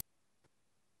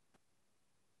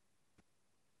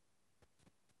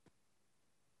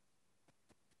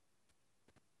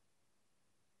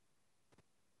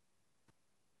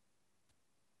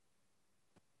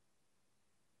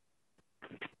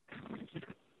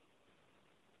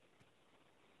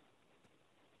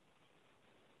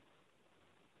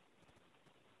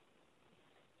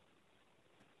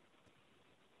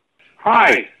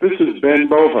Hi, this is Ben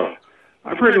Bova.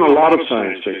 I've written a lot of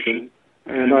science fiction,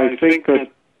 and I think that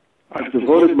I've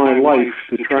devoted my life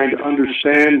to trying to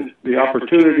understand the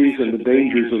opportunities and the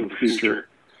dangers of the future.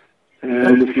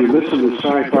 And if you listen to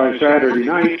Sci-Fi Saturday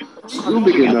Night, you'll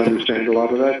begin to understand a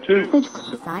lot of that too.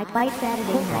 Sci-Fi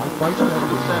Saturday Night. Sci-Fi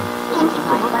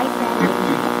Saturday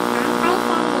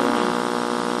Night.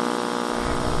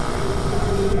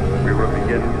 We will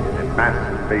begin a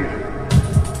mass invasion.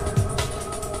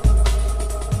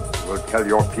 We'll tell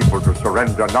your people to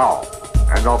surrender now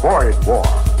and avoid war.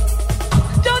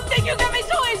 Don't think you get me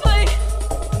so easily!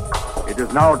 It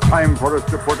is now time for us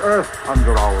to put Earth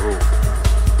under our rule.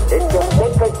 It's your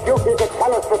sacred duty to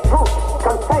tell us the truth.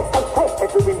 Confess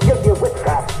that you've been guilty of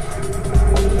witchcraft.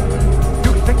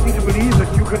 You expect me to believe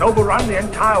that you can overrun the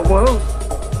entire world?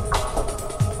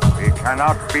 We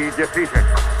cannot be defeated.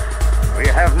 We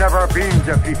have never been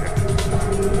defeated.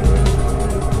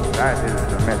 That is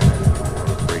the message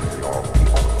to bring your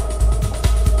people.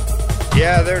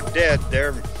 Yeah, they're dead.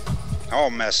 They're all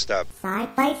messed up.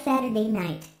 Sci-Fi Saturday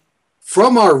Night.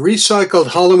 From our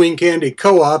recycled Halloween candy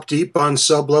co-op deep on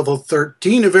sub-level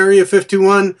 13 of Area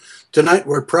 51, tonight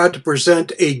we're proud to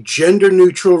present a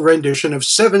gender-neutral rendition of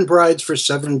Seven Brides for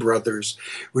Seven Brothers,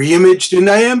 reimaged in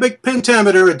iambic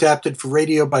pentameter, adapted for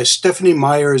radio by Stephanie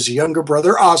Meyer's younger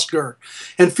brother Oscar,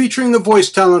 and featuring the voice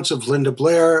talents of Linda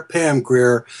Blair, Pam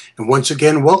Grier, and once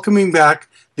again welcoming back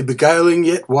the beguiling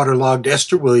yet waterlogged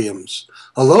Esther Williams.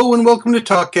 Hello and welcome to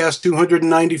TalkCast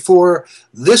 294,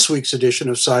 this week's edition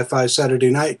of Sci-Fi Saturday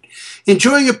Night.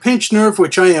 Enjoying a pinched nerve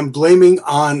which I am blaming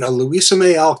on Louisa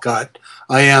May Alcott,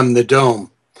 I am the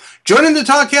Dome. Joining the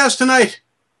TalkCast tonight,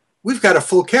 we've got a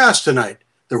full cast tonight.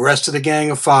 The rest of the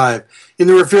gang of five. In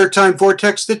the Revere Time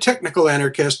Vortex, the technical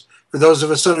anarchist. For those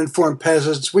of us uninformed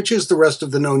peasants, which is the rest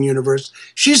of the known universe,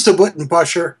 she's the button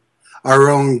pusher, our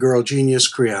own girl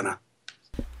genius, Kriana.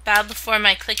 Bow before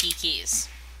my clicky keys.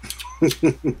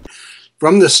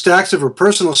 From the stacks of her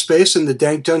personal space in the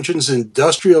Dank Dungeon's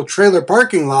industrial trailer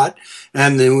parking lot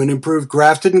and the new and improved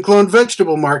grafted and cloned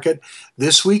vegetable market,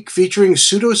 this week featuring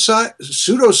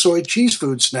pseudo-soy cheese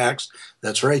food snacks.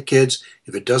 That's right, kids.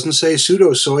 If it doesn't say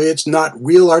pseudo-soy, it's not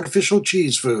real artificial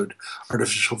cheese food.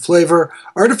 Artificial flavor,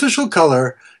 artificial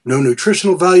color, no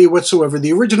nutritional value whatsoever.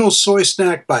 The original soy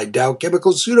snack by Dow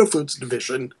Chemical Pseudofoods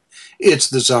Division. It's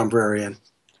the Zombrarian.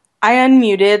 I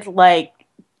unmuted like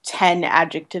 10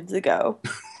 adjectives ago.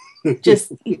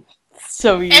 Just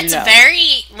so you know. It's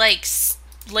very, like,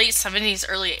 late 70s,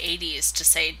 early 80s to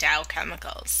say Dow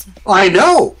Chemicals. I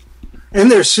know!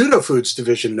 And their Pseudofoods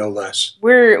Division, no less.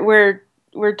 We're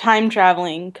time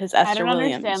traveling because Esther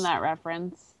Williams. I don't understand that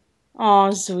reference.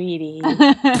 Oh, sweetie.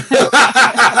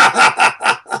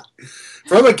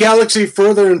 From a galaxy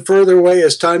further and further away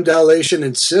as time dilation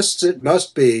insists it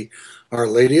must be, Our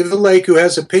Lady of the Lake, who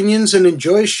has opinions and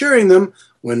enjoys sharing them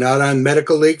when not on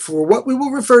medical leave for what we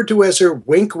will refer to as her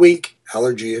wink-wink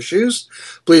allergy issues.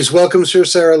 Please welcome Sir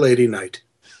Sarah Lady Knight.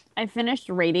 I finished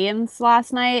Radiance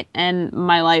last night, and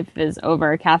my life is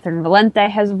over. Catherine Valente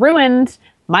has ruined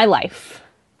my life.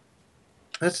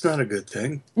 That's not a good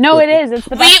thing. No, it is. It's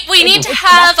the best. We need to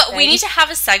have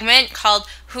a segment called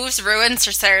 "Who's Ruined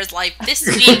Sir Sarah's Life This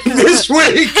Week." This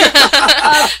week.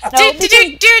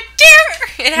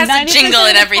 It has a jingle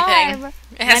and everything.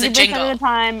 It has a jingle. 90% of the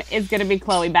time, it's going to be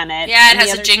Chloe Bennett. Yeah, it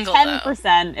has a jingle.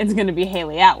 10%, it's going to be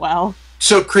Haley Atwell.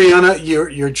 So, Kriana,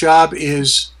 your job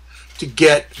is to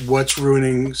get What's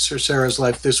Ruining Sir Sarah's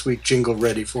Life This Week jingle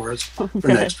ready for us for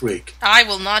next week. I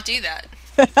will not do that.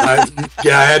 I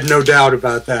had no doubt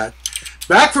about that.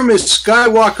 Back from his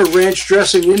Skywalker Ranch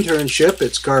dressing internship,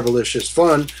 it's Carbalicious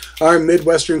Fun, our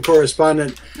Midwestern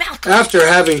correspondent, Malcolm. After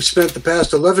having spent the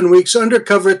past 11 weeks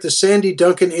undercover at the Sandy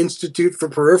Duncan Institute for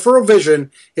Peripheral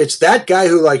Vision, it's that guy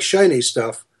who likes shiny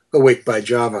stuff, Awake by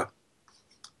Java.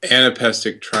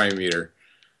 Anapestic trimeter.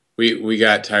 We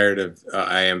got tired of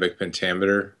iambic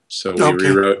pentameter, so we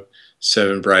rewrote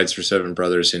Seven Brides for Seven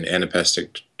Brothers in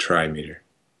anapestic trimeter.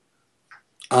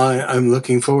 I'm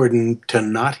looking forward to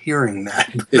not hearing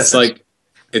that. It's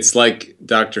like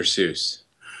Dr. Seuss.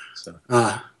 So.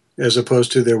 As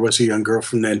opposed to There Was a Young Girl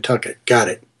from Nantucket. Got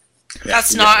it.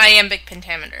 That's not iambic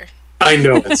pentameter. I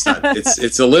know. It's not.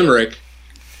 It's a limerick.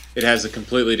 It has a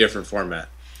completely different format.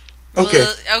 Okay.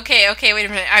 Okay, wait a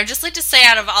minute. I'd just like to say,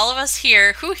 out of all of us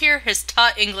here, who here has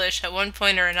taught English at one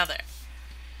point or another?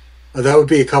 That would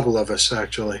be a couple of us,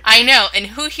 actually. I know, and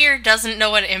who here doesn't know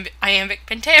what iambic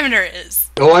pentameter is?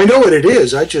 Oh, I know what it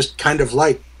is. I just kind of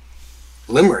like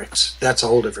limericks. That's a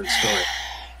whole different story.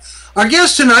 Our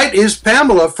guest tonight is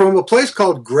Pamela from a place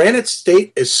called Granite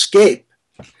State Escape.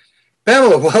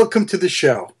 Pamela, welcome to the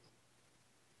show.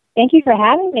 Thank you for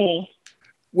having me.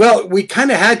 Well, we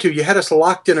kind of had to. You had us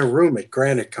locked in a room at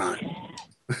GraniteCon.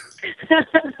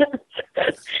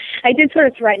 I did sort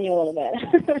of threaten you a little bit.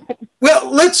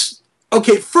 Well,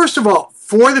 okay, first of all,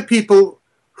 for the people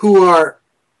who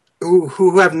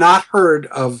have not heard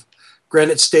of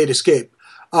Granite State Escape,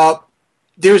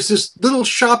 there's this little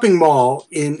shopping mall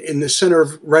in the center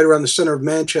of, right around the center of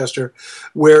Manchester,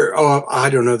 where I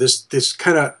don't know, this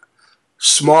kind of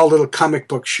small little comic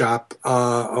book shop.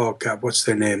 Oh God, what's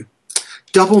their name?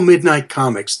 Double Midnight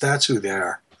Comics. That's who they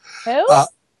are. Who?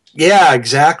 Yeah,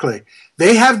 exactly.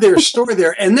 They have their store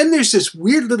there, and then there's this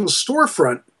weird little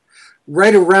storefront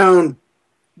right around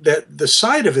the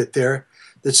side of it there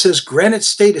that says Granite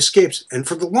State Escapes. And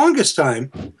for the longest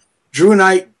time, Drew and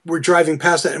I were driving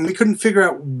past that, and we couldn't figure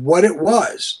out what it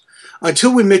was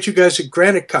until we met you guys at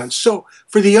GraniteCon. So,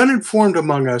 for the uninformed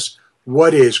among us,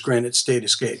 what is Granite State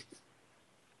Escape?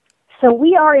 So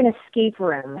we are an escape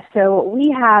room. So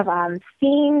we have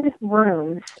themed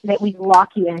rooms that we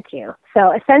lock you into.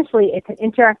 So essentially, it's an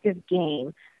interactive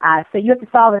game. So you have to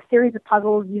solve a series of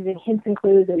puzzles using hints and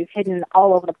clues that we've hidden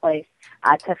all over the place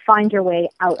to find your way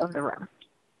out of the room.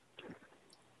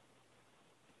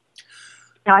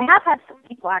 Now, I have had some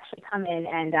people actually come in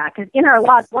and, because in our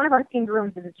lobby, one of our themed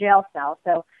rooms is a jail cell.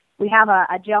 So we have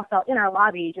a jail cell in our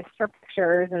lobby just for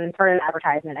pictures and for an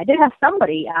advertisement. I did have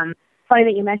somebody, funny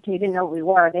that you mentioned you didn't know what we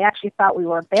were. They actually thought we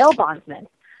were bail bondsmen.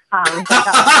 That's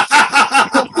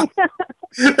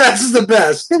the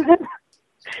best. Because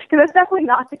that's definitely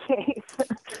not the case.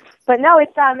 But no,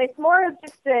 it's more of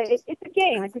just it's a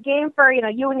game. It's a game for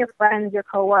you and your friends, your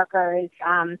coworkers,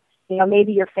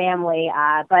 maybe your family.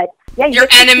 But yeah, your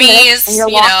enemies.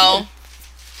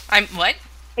 I'm what?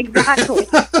 Exactly.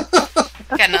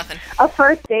 Got nothing. A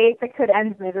first date that could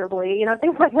end miserably,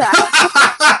 things like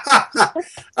that.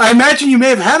 I imagine you may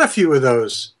have had a few of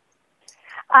those.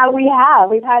 We have.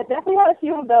 We've definitely had a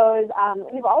few of those.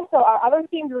 We've also, our other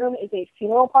themed room is a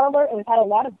funeral parlor, and we've had a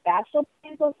lot of bachelor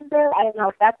parties over there. I don't know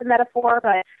if that's a metaphor,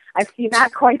 but I've seen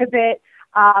that quite a bit.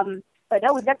 But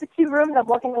no, we've got the 2 rooms. I'm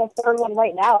working on a 3rd one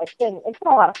right now. It's been a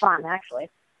lot of fun, actually.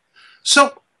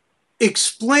 So,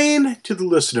 explain to the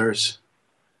listeners.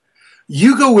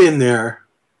 You go in there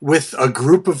with a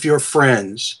group of your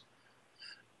friends,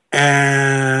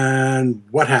 and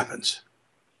what happens?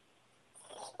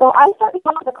 So I start to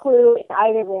find the clue in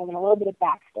either room and a little bit of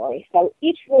backstory. So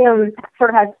each room sort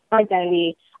of has an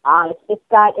identity.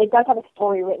 It does have a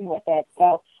story written with it.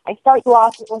 So I start you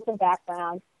off with some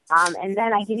background, and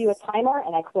then I give you a timer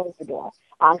and I close the door.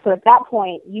 So at that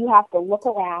point, you have to look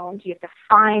around. You have to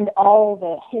find all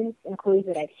the hints and clues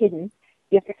that I've hidden.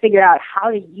 You have to figure out how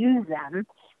to use them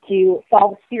to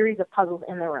solve a series of puzzles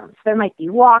in the room. So there might be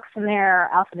locks in there,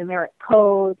 alphanumeric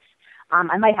codes.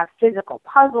 I might have physical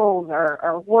puzzles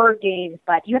or word games,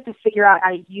 but you have to figure out how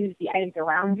to use the items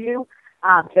around you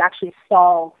to actually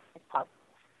solve the puzzles.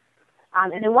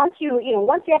 And then once you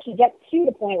actually get to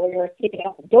the point where you're escaping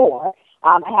out the door,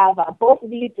 I have both of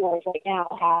these doors right now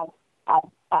have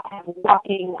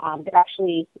locking. They're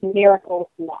actually numerical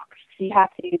locks. So you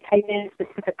have to type in a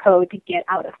specific code to get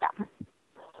out of them.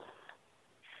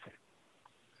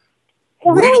 So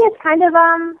really, it's kind of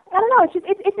I don't know.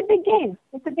 It's a big game.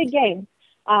 It's a big game,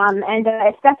 and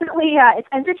it's definitely it's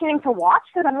entertaining to watch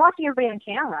because I'm watching everybody on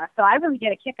camera, so I really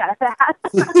get a kick out of that.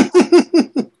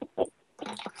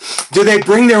 Do they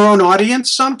bring their own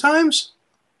audience sometimes?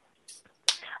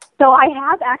 So I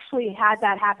have actually had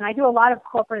that happen. I do a lot of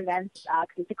corporate events because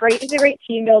it's a great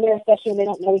team builder, especially when they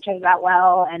don't know each other that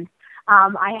well. And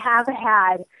I have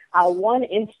had one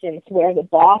instance where the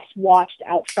boss watched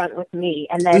out front with me,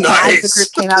 and then as the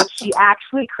group came out, she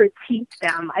actually critiqued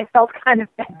them. I felt kind of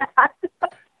bad.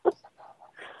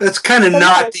 That's kind of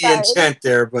not the intent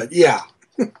there, but yeah.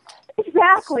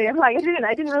 Exactly. I'm like,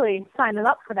 I didn't really sign them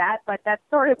up for that, but that's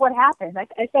sort of what happened.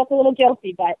 I felt a little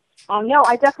guilty, but no,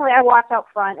 I walked out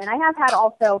front, and I have had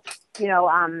also,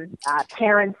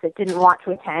 parents that didn't want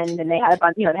to attend, and they had a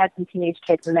bunch, they had some teenage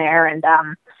kids in there, and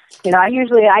I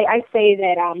say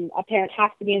that a parent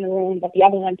has to be in the room, but the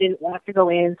other one didn't want to go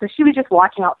in, so she was just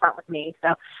watching out front with me.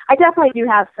 So I definitely do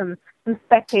have some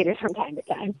spectators from time to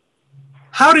time.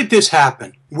 How did this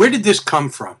happen? Where did this come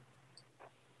from?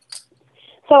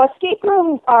 So escape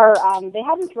rooms are, they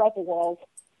have them throughout the world.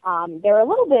 They're a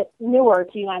little bit newer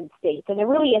to the United States, and they're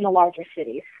really in the larger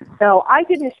cities. So I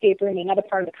did an escape room in another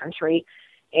part of the country,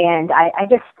 and I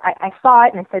saw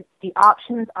it, and I said, the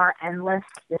options are endless.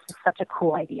 This is such a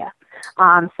cool idea.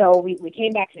 So we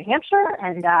came back to New Hampshire,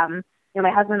 and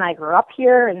my husband and I grew up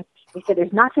here, and we said,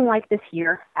 there's nothing like this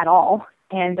here at all.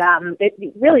 And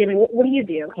really, what do?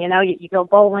 You go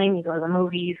bowling, you go to the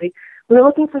movies. We were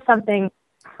looking for something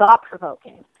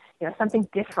thought-provoking, something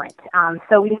different.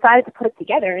 So we decided to put it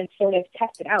together and sort of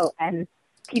test it out, and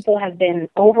people have been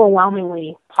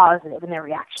overwhelmingly positive in their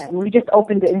reaction. We just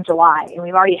opened it in July, and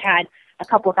we've already had a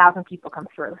couple thousand people come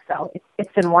through, so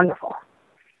it's been wonderful.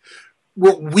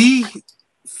 Well, we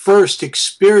first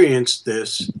experienced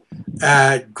this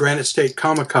at Granite State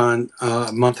Comic-Con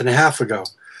a month and a half ago,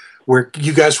 where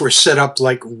you guys were set up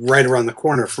like right around the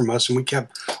corner from us, and we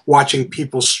kept watching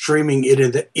people streaming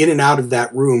in and out of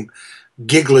that room,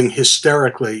 giggling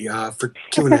hysterically for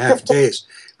 2.5 days.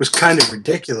 It was kind of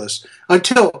ridiculous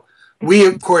until we,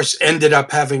 of course, ended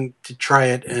up having to try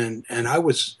it, and I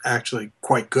was actually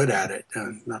quite good at it.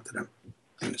 Not that I'm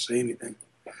going to say anything.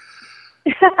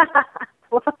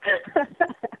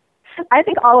 I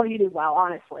think all of you did well,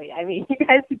 honestly. I mean, you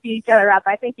guys could beat each other up.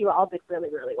 I think you all did really,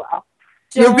 really well.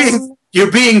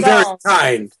 You're being very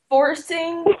kind.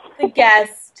 Forcing the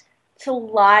guest to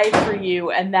lie for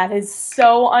you, and that is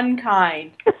so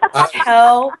unkind.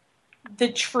 Tell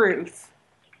the truth.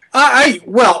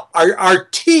 Well, our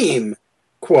team,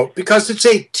 quote, because it's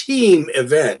a team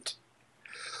event,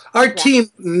 our team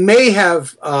may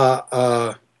have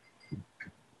not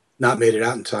made it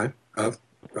out in time, but,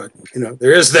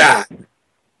 there is that.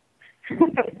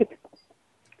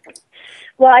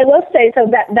 Well, I will say, so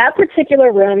that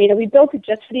particular room, we built it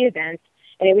just for the event,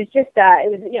 and it was just,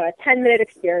 a 10-minute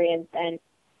experience, and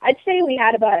I'd say we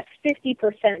had about a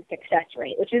 50% success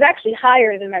rate, which is actually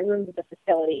higher than my rooms at the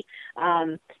facility.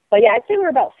 But yeah, I'd say we're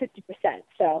about 50%.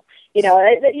 So,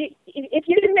 if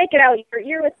you didn't make it out,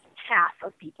 you're with half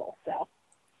of people. So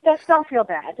don't feel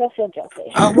bad. Don't feel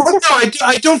guilty. No,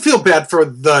 I don't feel bad for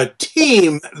the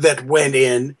team that went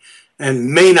in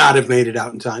and may not have made it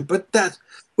out in time. But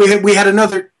we had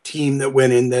another team that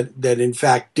went in that in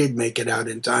fact did make it out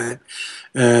in time.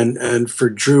 And for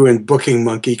Drew and Booking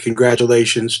Monkey,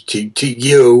 congratulations to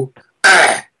you.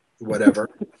 Whatever.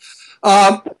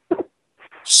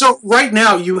 So right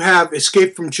now you have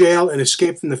Escape from Jail and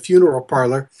Escape from the Funeral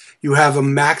Parlor. You have a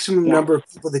maximum number of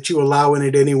people that you allow in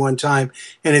at any one time,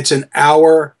 and it's an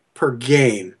hour per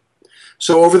game.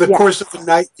 So over the course of the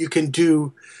night, you can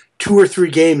do 2 or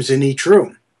 3 games in each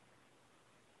room.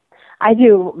 I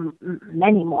do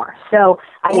many more. So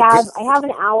I have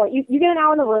an hour. You get an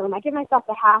hour in the room. I give myself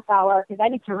a half hour because I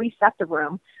need to reset the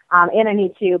room, and I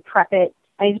need to prep it.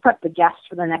 I need to prep the guests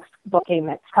for the next booking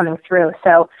that's coming through.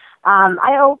 So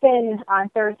I open on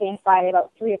Thursday and Friday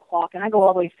about 3 o'clock, and I go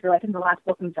all the way through. I think the last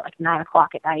booking's at like 9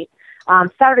 o'clock at night.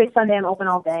 Saturday, Sunday, I'm open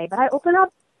all day. But I open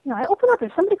up.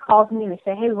 If somebody calls me and they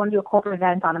say, "Hey, we want to do a corporate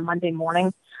event on a Monday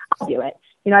morning," I'll do it.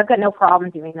 I've got no problem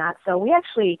doing that. So we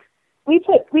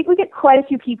get quite a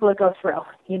few people that go through.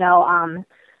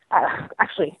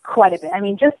 Actually quite a bit. I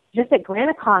mean, just at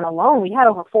GraniteCon alone, we had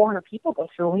over 400 people go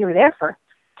through, and we were there for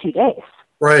 2 days.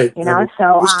 Right. So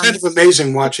it was kind of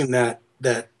amazing watching that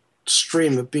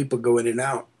stream of people go in and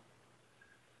out.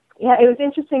 Yeah, it was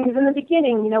interesting because in the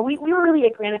beginning, we were really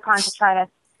at GraniteCon to try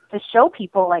to show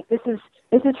people like this is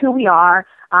who we are,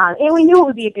 and we knew it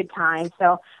would be a good time.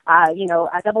 So,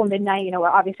 at Double Midnight,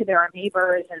 obviously they're our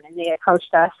neighbors, and they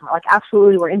approached us and were like,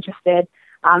 absolutely, we're interested.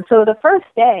 So the first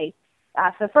day,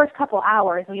 for the first couple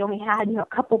hours, we only had a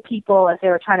couple people as they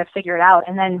were trying to figure it out,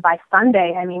 and then by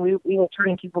Sunday, I mean, we were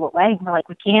turning people away. We're like,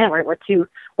 we can't.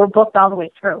 We're booked all the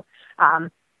way through.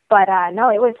 But no,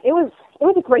 it was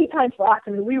a great time for us. I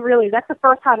mean, that's the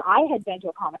first time I had been to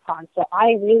a Comic-Con, so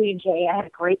I really enjoyed it. I had a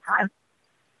great time.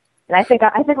 And I think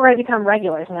we're going to become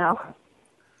regulars now.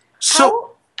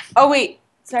 So, wait,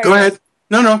 sorry. Go ahead.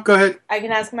 No, go ahead. I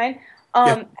can ask mine.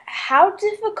 Yeah. How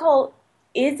difficult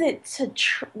is it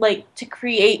to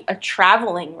create a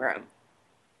traveling room?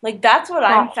 Like that's what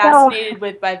I'm fascinated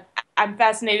with. But I'm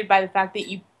fascinated by the fact that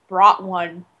you brought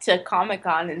one to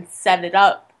Comic-Con and set it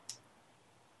up.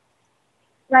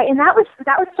 Right, and that was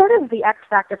sort of the X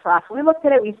factor for us. We looked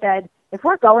at it. We said, if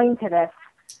we're going to this,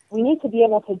 we need to be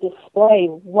able to display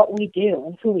what we do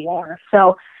and who we are.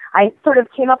 So I sort of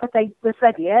came up with this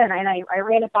idea, and I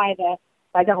ran it by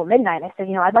Double Midnight. I said,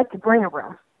 I'd like to bring a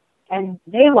room. And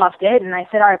they loved it, and I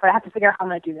said, all right, but I have to figure out how I'm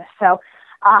going to do this. So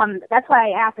that's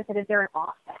why I asked. I said, is there an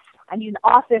office? I need an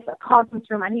office, a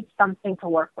conference room. I need something to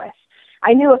work with.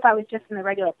 I knew if I was just in the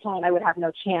regular plane, I would have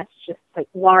no chance. It's just like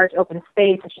large open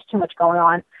space. It's just too much going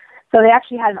on. So they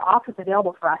actually had an office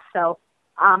available for us. So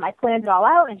I planned it all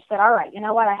out and said, all right, you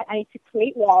know what? I need to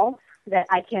create walls that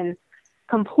I can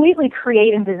completely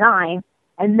create and design,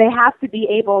 and they have to be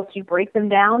able to break them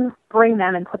down, bring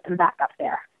them, and put them back up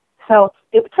there. So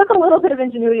it took a little bit of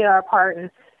ingenuity on our part, and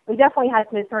we definitely had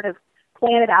to sort of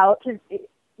plan it out. Because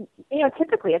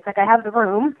typically it's like I have the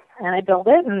room and I build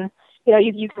it, and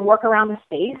you can work around the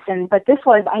space. But this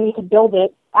was, I need to build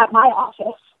it at my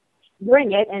office,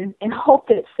 bring it, and hope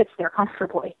that it sits there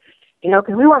comfortably.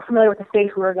 Because we weren't familiar with the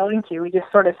space we were going to. We just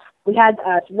we had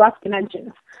rough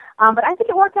dimensions. But I think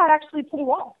it worked out actually pretty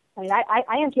well. I mean,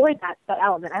 I enjoyed that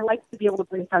element. I liked to be able to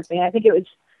bring something. I think it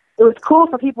was cool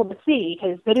for people to see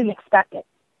because they didn't expect it.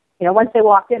 Once they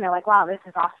walked in, they're like, wow, this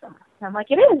is awesome. And I'm like,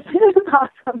 it is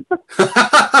awesome.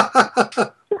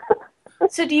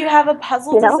 So do you have a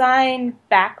puzzle design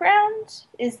background?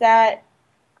 Is that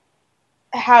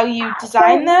how you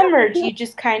design them, or do you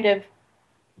just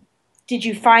did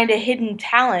you find a hidden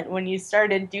talent when you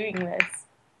started doing this?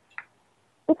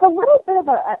 It's a little bit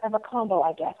of a combo,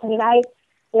 I guess. I mean, I've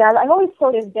always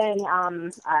sort of been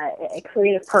a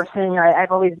creative person.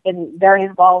 I've always been very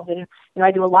involved in,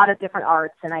 I do a lot of different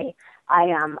arts, and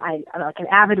I'm like an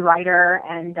avid writer,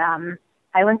 and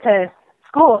I went to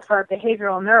school for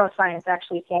behavioral neuroscience,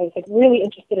 actually, so I was like really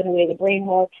interested in the way the brain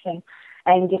works,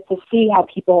 and just to see how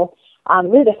people,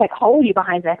 really the psychology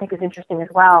behind it, I think is interesting as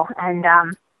well. And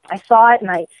I saw it,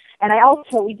 and I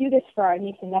also, we do this for our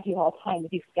niece and nephew all the time. We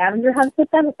do scavenger hunts with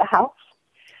them at the house.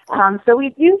 So we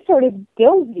do sort of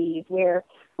build these where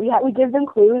we give them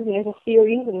clues, and there's a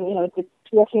series, and it's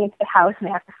walking into the house, and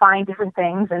they have to find different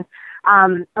things. And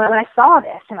when I saw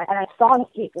this, and I saw the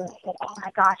paper, and I said, oh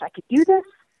my gosh, I could do this,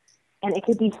 and it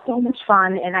could be so much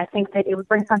fun, and I think that it would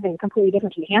bring something completely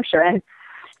different to New Hampshire. And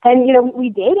we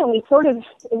did, and we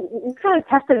kind of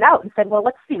tested it out and said, well,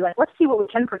 let's see what we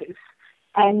can produce.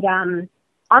 And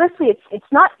honestly,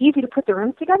 it's not easy to put the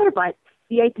rooms together, but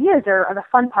the ideas are the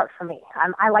fun part for me.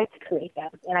 I like to create them,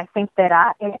 and I think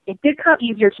that it did come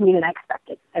easier to me than I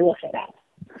expected. I will say that.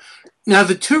 Now,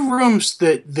 the two rooms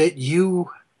that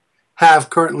you have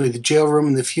currently, the jail room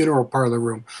and the funeral parlor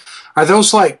room, are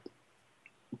those like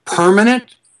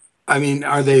permanent? I mean,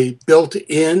 are they built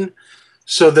in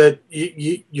so that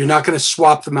you're not going to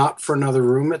swap them out for another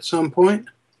room at some point?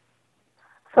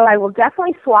 So I will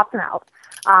definitely swap them out.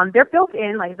 They're built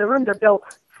in, like the rooms are built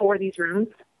for these rooms,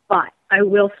 but I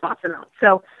will swap them out.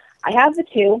 So I have the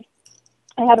two.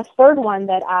 I have a third one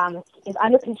that is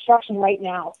under construction right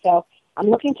now. So I'm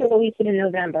looking to release it in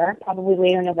November, probably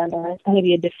later in November. It's going to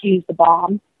be a Diffuse the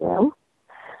Bomb room.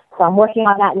 So I'm working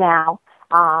on that now.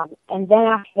 And then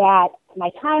after that, my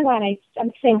timeline,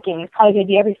 I'm thinking it's probably going to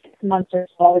be every 6 months or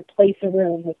so I'll replace a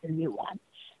room with a new one.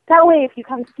 That way, if you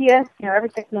come see us, every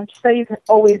 6 months or so, you can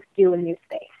always do a new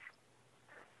space.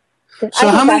 So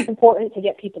I think that's important to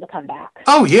get people to come back.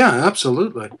 Oh, yeah,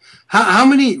 absolutely. How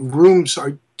many rooms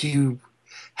do you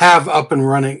have up and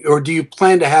running, or do you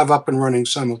plan to have up and running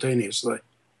simultaneously?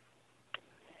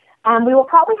 We will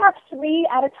probably have 3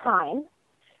 at a time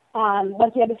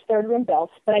once we have this third room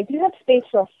built, but I do have space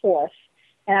for a fourth,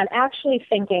 and I'm actually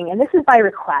thinking, and this is by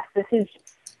request, this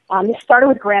started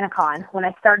with GranaCon when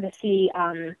I started to see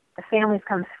the families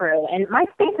come through, and my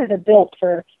spaces are built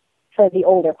for the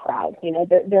older crowd.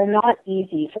 They're not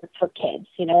easy for kids.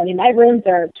 I mean, my rooms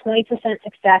are 20%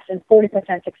 success and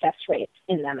 40% success rates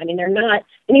in them. I mean, and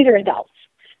these are adults.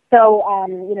 So,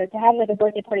 to have like a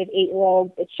birthday party of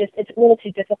 8-year-olds, it's a little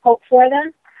too difficult for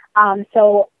them.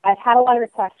 So I've had a lot of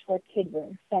requests for a kid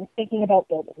room, so I'm thinking about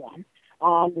building one.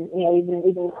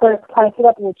 We've been trying to set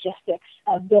up the logistics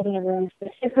of building a room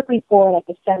specifically for like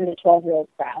the 7 to 12-year-old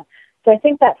crowd. So I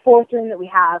think that fourth room that we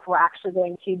have, we're actually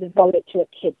going to devote it to a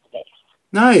kid space.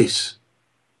 Nice.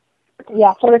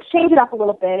 Yeah, so let's change it up a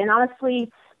little bit. And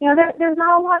honestly, there's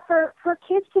not a lot for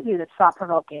kids to do that's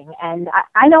thought-provoking. And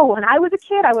I know when I was a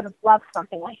kid, I would have loved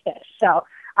something like this. So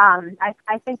I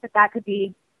think that could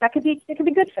be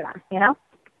good for them.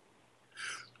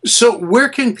 So where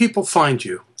can people find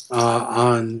you?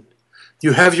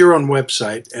 You have your own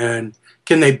website, and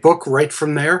can they book right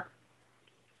from there?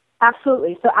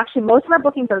 Absolutely. So actually, most of our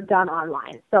bookings are done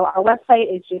online. So our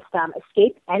website is just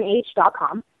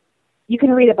escapenh.com. You can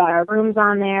read about our rooms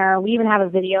on there. We even have a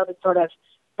video that sort of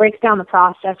breaks down the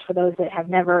process for those that have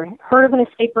never heard of an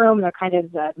escape room. They're kind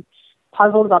of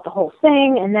puzzled about the whole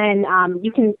thing. And then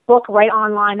you can book right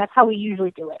online. That's how we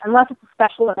usually do it. Unless it's a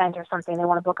special event or something they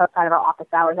want to book outside of our office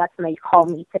hours, that's when they call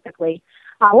me typically.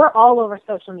 We're all over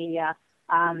social media,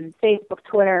 Facebook,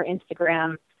 Twitter,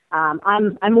 Instagram.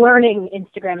 I'm learning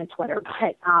Instagram and Twitter,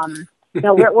 but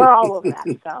we're all over that.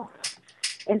 So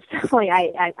it's definitely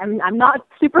I'm not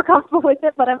super comfortable with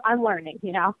it, but I'm learning.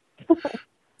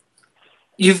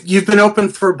 You've been open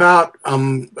for about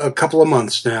a couple of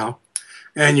months now,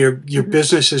 and your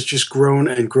business has just grown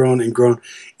and grown and grown.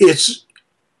 It's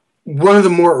one of the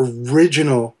more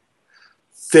original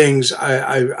things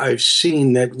I've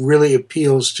seen that really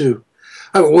appeals to.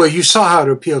 Well, you saw how it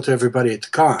appealed to everybody at the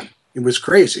con. It was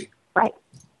crazy. Right.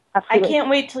 Absolutely. I can't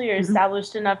wait till you're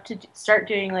established enough to start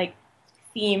doing like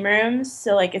theme rooms,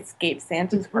 so like Escape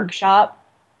Santa's workshop.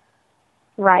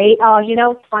 Right. Oh, you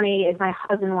know what's funny is my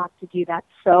husband wants to do that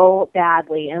so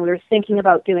badly, and we were thinking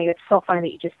about doing. It's so funny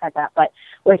that you just said that, but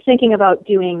we're thinking about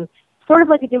doing sort of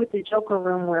like we did with the Joker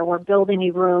room, where we're building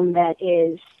a room that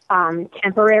is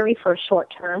temporary for a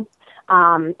short term,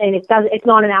 and it's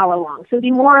not an hour long, so it'd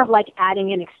be more of like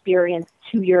adding an experience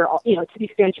to your, to the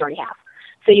experience you already have.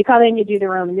 So you come in, you do the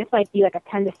room, and this might be like a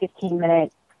 10 to 15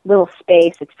 minute little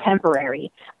space. It's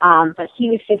temporary. But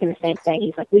he was thinking the same thing.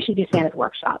 He's like, we should do Santa's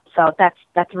workshop. So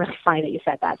that's really funny that you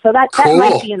said that. So that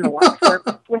might be in the works.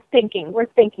 We're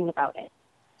thinking about it.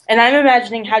 And I'm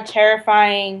imagining how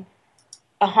terrifying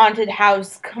a haunted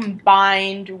house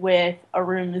combined with a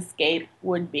room escape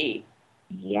would be.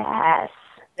 Yes.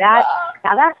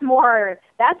 That's more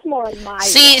my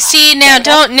See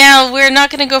now we're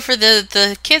not going to go for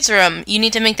the kids room. You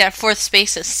need to make that fourth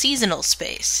space a seasonal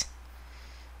space.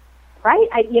 Right,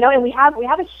 and we have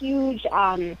a huge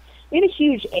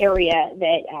area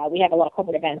that we have a lot of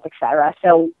corporate events, etc.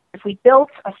 So if we built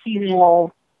a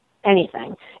seasonal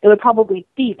anything, it would probably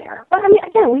be there. But I mean,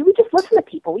 again, we would just listen to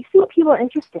people. We see what people are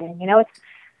interested in.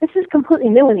 This is completely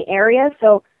new in the area,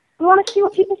 so we want to see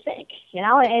what people think.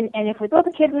 And if we build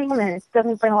a kid room and it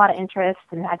doesn't bring a lot of interest,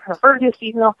 and I prefer to do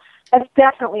seasonal, that's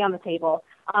definitely on the table.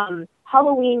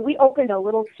 Halloween, we opened a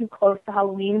little too close to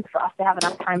Halloween for us to have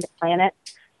enough time to plan it.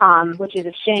 Which is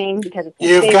a shame because it's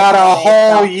you've got a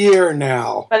whole year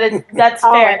now. But that's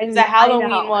fair. It's a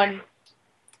Halloween one.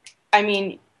 I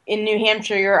mean, in New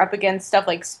Hampshire, you're up against stuff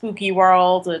like Spooky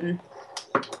World and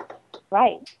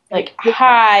like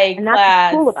high and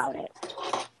class. That's what's cool about it.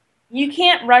 You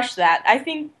can't rush that. I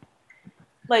think.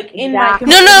 In No,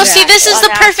 see, this is the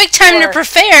perfect time to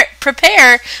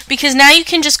prepare, because now you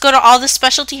can just go to all the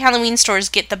specialty Halloween stores,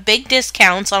 get the big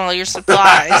discounts on all your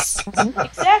supplies.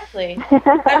 Exactly.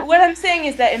 What I'm saying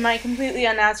is that in my completely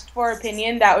unasked for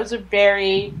opinion, that was a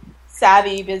very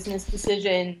savvy business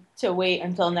decision to wait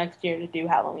until next year to do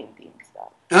Halloween themed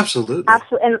stuff. Absolutely.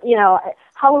 And,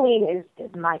 Halloween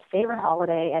is my favorite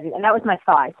holiday, and that was my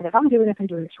thought. I said, if I'm doing this, I'm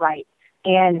doing this right.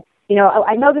 And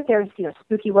I know that there's,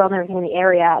 Spooky World and everything in the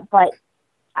area, but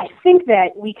I think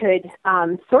that we could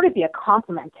sort of be a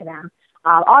complement to them.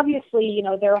 Obviously,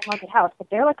 they're a haunted house, but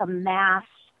they're like a mass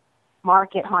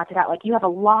market haunted house. Like, you have a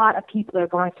lot of people that are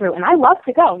going through, and I love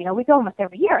to go. We go almost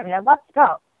every year. I mean, I love to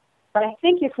go. But I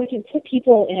think if we can put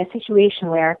people in a situation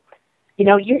where,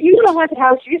 you're in a haunted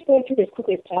house, you're just going through it as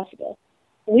quickly as possible.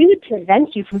 We would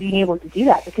prevent you from being able to do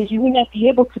that because you would not be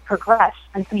able to progress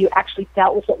until you actually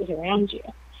dealt with what was around you.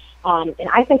 And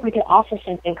I think we could offer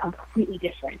something completely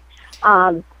different.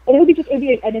 And it would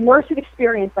be an immersive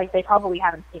experience like they probably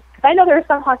haven't seen. Because I know there are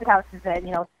some haunted houses that,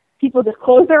 people just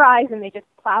close their eyes and they just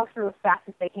plow through as fast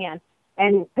as they can.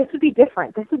 And this would be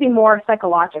different. This would be more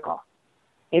psychological.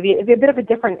 It'd be a bit of a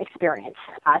different experience.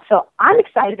 So I'm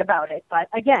excited about it. But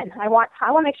again, I want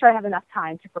to make sure I have enough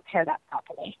time to prepare that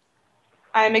properly.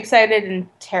 I'm excited and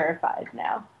terrified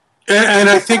now. And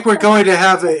I think we're going to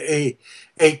have a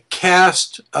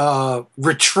cast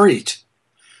retreat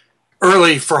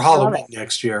early for Halloween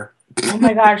next year. Oh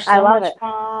my gosh, I love it.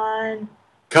 Fun.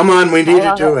 Come on, we need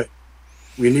to do it.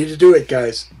 We need to do it,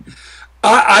 guys.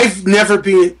 I've never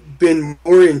been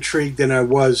more intrigued than I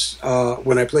was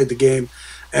when I played the game,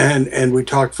 and we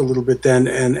talked for a little bit then.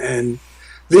 And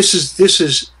this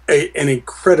is an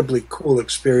incredibly cool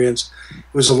experience.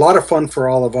 It was a lot of fun for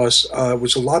all of us. It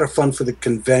was a lot of fun for the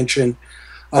convention.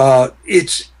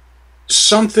 It's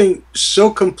something so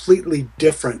completely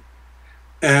different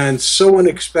and so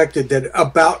unexpected that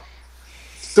about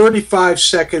 35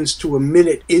 seconds to a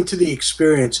minute into the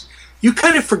experience, you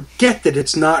kind of forget that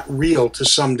it's not real to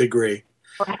some degree.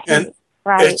 Right. And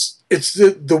right. It's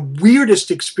the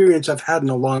weirdest experience I've had in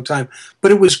a long time, but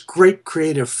it was great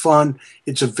creative fun.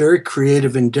 It's a very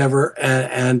creative endeavor,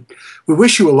 and we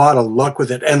wish you a lot of luck with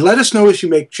it. And let us know as you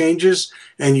make changes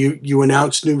and you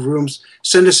announce new rooms.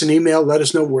 Send us an email. Let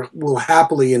us know. We'll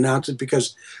happily announce it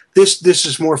because this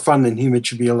is more fun than humans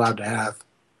should be allowed to have.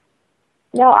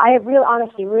 No, I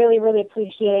honestly really, really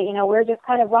appreciate it. We're just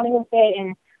kind of running with it,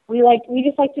 and we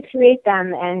just like to create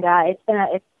them, and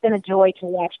it's been a joy to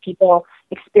watch people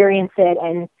experience it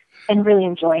and really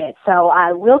enjoy it. So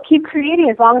we'll keep creating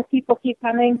as long as people keep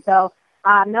coming. So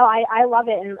no, I love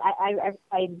it, and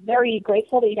I'm very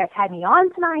grateful that you guys had me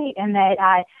on tonight, and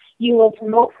that you will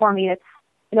promote for me. It's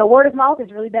word of mouth has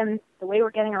really been the way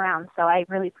we're getting around. So I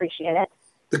really appreciate it.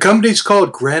 The company's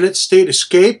called Granite State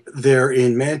Escape. They're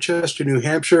in Manchester, New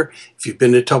Hampshire. If you've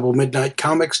been to Double Midnight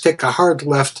Comics, take a hard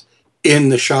left in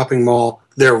the shopping mall.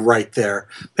 They're right there.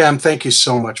 Pam, thank you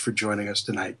so much for joining us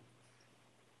tonight.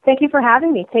 Thank you for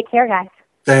having me. Take care, guys.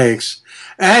 Thanks.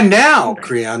 And now,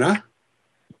 Kriana,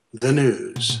 the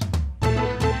news.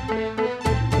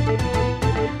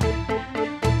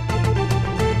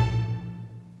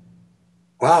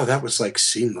 Wow, that was like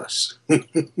seamless.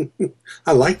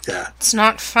 I like that. It's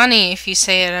not funny if you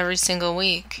say it every single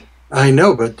week. I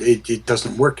know, but it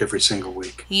doesn't work every single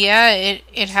week. Yeah,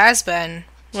 it has been.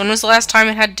 When was the last time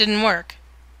it didn't work?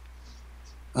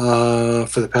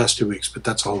 For the past 2 weeks, but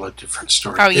that's a whole different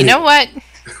story. Oh, you know what?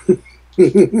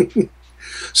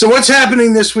 So what's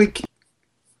happening this week?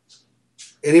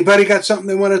 Anybody got something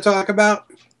they want to talk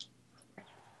about?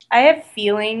 I have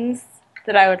feelings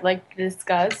that I would like to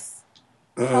discuss.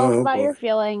 Tell us about your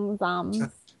feelings.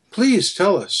 Please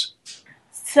tell us.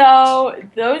 So,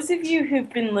 those of you who've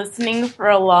been listening for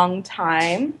a long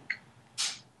time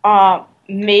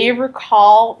may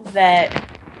recall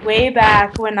that way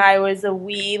back when I was a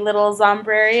wee little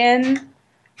Zombrarian,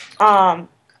 I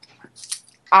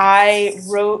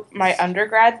wrote my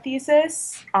undergrad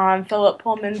thesis on Philip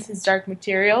Pullman's His Dark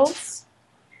Materials.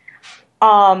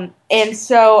 And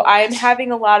so I'm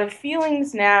having a lot of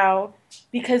feelings now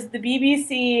because the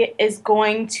BBC is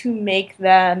going to make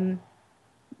that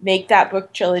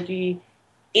book trilogy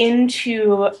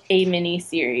into a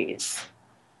mini-series.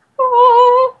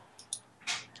 Oh.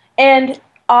 And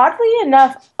oddly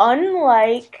enough,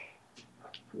 unlike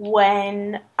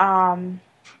when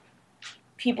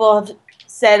people have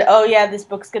said, oh yeah, this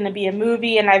book's going to be a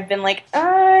movie, and I've been like,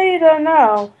 I don't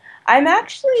know. I'm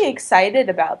actually excited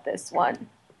about this one.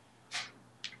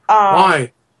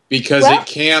 Why? Because it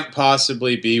can't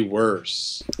possibly be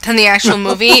worse than the actual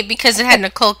movie, because it had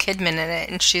Nicole Kidman in it,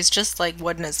 and she's just like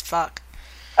wooden as fuck.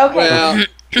 Okay, well,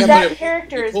 that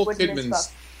character is Nicole wooden as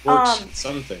Kidman's fuck. works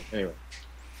something anyway.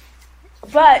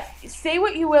 But say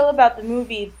what you will about the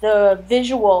movie, the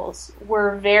visuals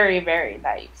were very, very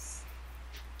nice.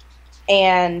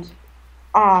 And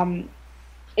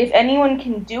if anyone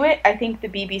can do it, I think the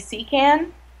BBC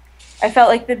can. I felt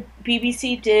like the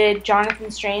BBC did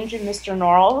Jonathan Strange and Mr.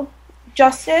 Norrell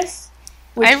justice.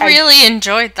 I really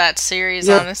enjoyed that series,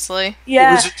 honestly.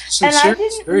 Yeah, and I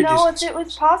didn't know if it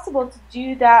was possible to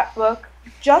do that book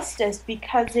justice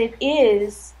because it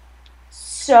is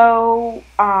so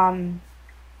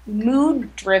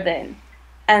mood-driven,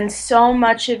 and so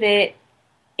much of it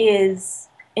is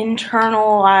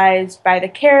internalized by the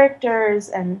characters,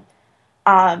 and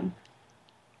I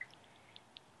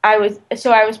was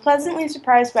pleasantly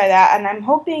surprised by that, and I'm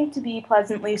hoping to be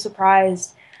pleasantly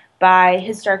surprised by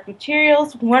His Dark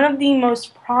Materials. One of the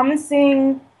most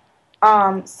promising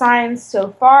signs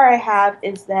so far I have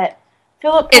is that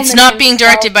Philip Pullman it's not being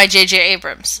directed by J.J.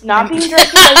 Abrams. Not being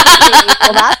directed by J.J.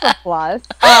 Well, that's a plus.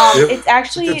 It's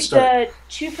actually the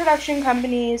two production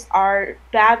companies are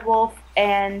Bad Wolf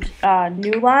and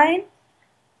New Line,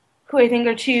 who I think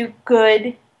are two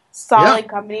good, solid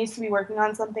companies to be working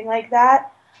on something like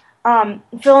that.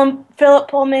 Philip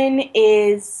Pullman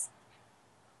is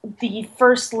the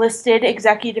first listed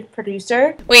executive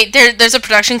producer. Wait, there's a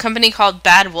production company called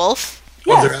Bad Wolf?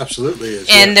 Yes. Oh, there absolutely is.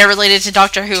 And they're related to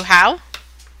Doctor Who. How?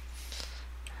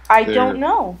 I don't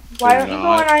know. Why don't you go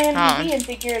on IMDb and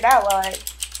figure it out while I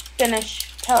finish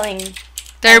telling...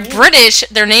 They're British.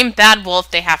 They're named Bad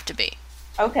Wolf. They have to be.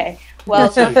 Okay.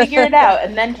 Well, so figure it out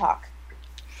and then talk.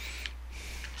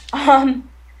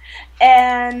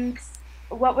 And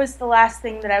what was the last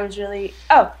thing that I was really...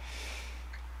 Oh.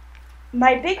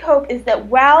 My big hope is that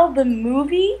while the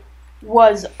movie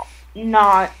was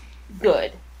not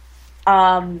good,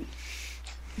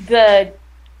 the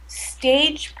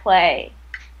stage play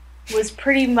was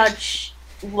pretty much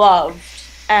loved,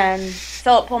 and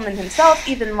Philip Pullman himself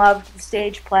even loved the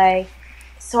stage play.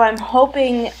 So I'm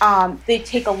hoping they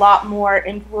take a lot more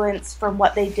influence from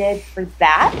what they did for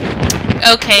that.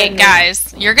 Okay,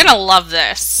 guys, you're gonna love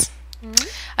this. Mm-hmm.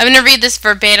 I'm gonna read this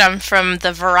verbatim from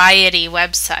the Variety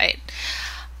website.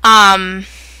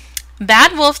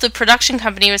 Bad Wolf, the production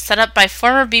company, was set up by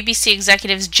former BBC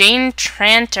executives Jane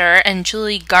Tranter and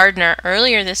Julie Gardner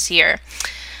earlier this year.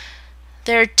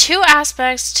 There are two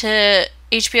aspects to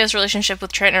HBO's relationship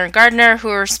with Tranter and Gardner, who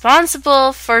are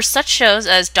responsible for such shows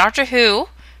as Doctor Who,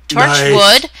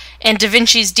 Torchwood, and Da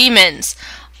Vinci's Demons.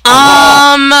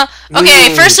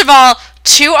 Okay, first of all,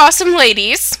 two awesome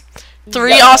ladies,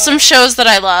 three awesome shows that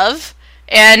I love,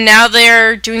 and now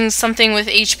they're doing something with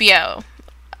HBO.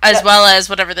 As well as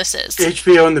whatever this is.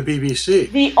 HBO and the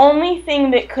BBC. The only thing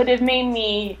that could have made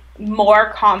me more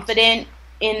confident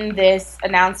in this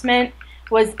announcement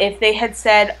was if they had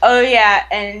said, oh yeah,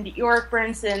 and Yorick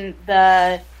Bernson,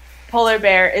 the Polar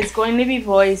Bear is going to be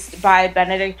voiced by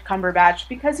Benedict Cumberbatch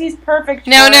because he's perfect.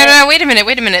 No, wait a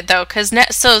minute, though, because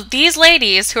so these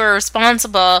ladies who are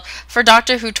responsible for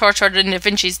Doctor Who Torchwood and Da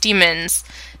Vinci's Demons,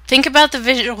 think about the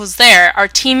visuals there, are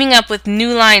teaming up with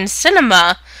New Line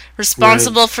Cinema,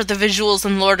 responsible for the visuals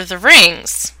in Lord of the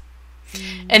Rings.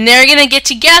 And they're going to get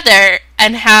together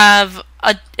and have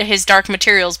his Dark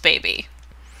Materials baby.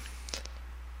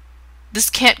 This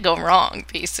can't go wrong,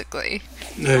 basically.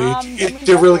 No,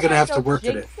 they're really going to have to work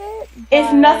at it.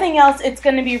 If nothing else, it's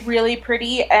going to be really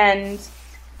pretty, and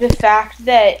the fact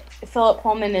that Philip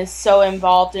Pullman is so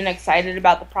involved and excited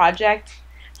about the project,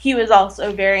 he was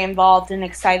also very involved and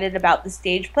excited about the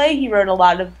stage play. He wrote a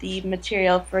lot of the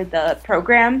material for the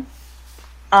program.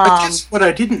 I guess what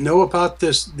I didn't know about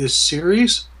this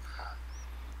series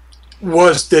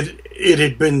was that it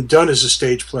had been done as a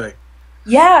stage play.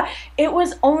 Yeah, it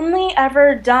was only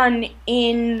ever done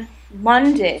in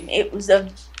London. It was a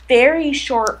very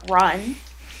short run.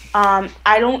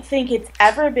 I don't think it's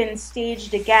ever been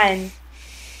staged again.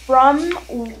 From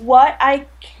what I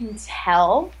can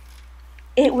tell,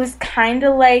 it was kind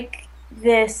of like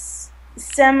this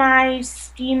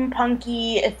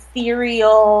semi-steampunky,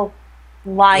 ethereal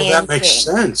Lion King. That makes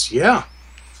sense, yeah.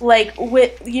 Like,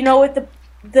 with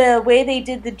the way they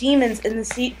did the demons in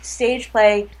the stage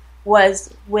play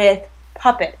was with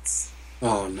puppets.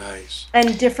 Oh, nice.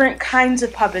 And different kinds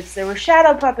of puppets. There were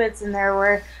shadow puppets, and there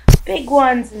were big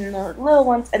ones, and there were little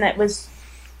ones, and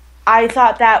I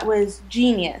thought that was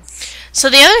genius. So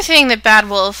the other thing that Bad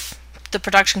Wolf, the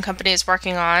production company, is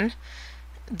working on,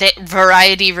 that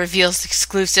Variety reveals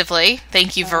exclusively,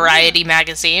 thank you, Variety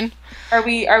magazine. Are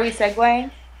we segueing?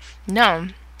 No.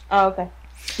 Oh, okay.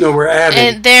 No, we're adding.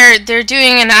 And they're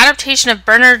doing an adaptation of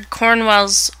Bernard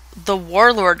Cornwell's The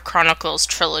Warlord Chronicles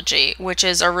trilogy, which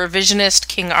is a revisionist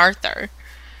King Arthur.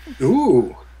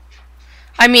 Ooh.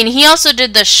 I mean, he also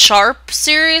did the Sharp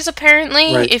series,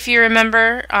 apparently, right. If you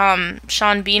remember.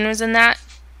 Sean Bean was in that.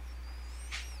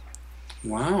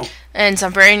 Wow. And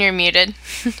Zumbrain, you're muted.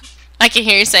 I can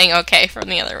hear you saying okay from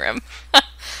the other room.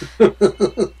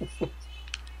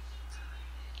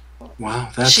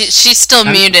 Wow, she's still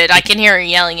muted. I can hear her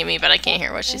yelling at me, but I can't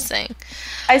hear what she's saying.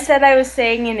 I said I was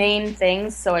saying inane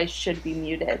things, so I should be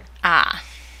muted. Ah.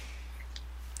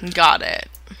 Got it.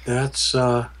 That's,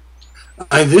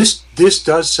 this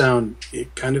does sound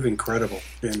kind of incredible.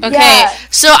 Okay, yeah.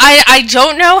 So I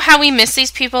don't know how we miss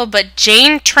these people, but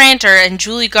Jane Tranter and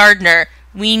Julie Gardner,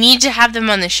 we need to have them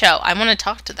on the show. I want to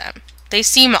talk to them. They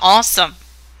seem awesome.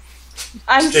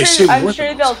 I'm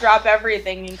sure they'll drop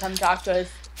everything and come talk to us.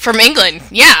 From England,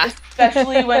 yeah.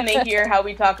 Especially when they hear how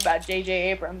we talk about J.J.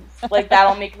 Abrams. Like,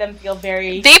 that'll make them feel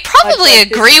very... They probably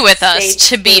agree with us,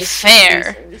 to be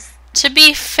fair. Producers. To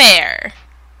be fair.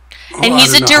 And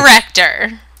he's a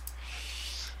director.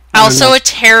 Also a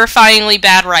terrifyingly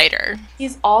bad writer.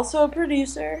 He's also a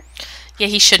producer. Yeah,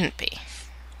 he shouldn't be.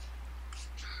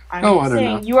 I don't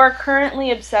know. You are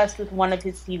currently obsessed with one of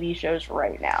his TV shows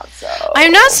right now, so...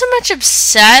 I'm not so much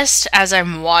obsessed as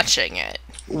I'm watching it.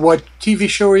 What TV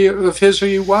show of his are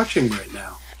you watching right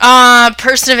now?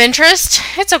 Person of Interest.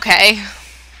 It's okay.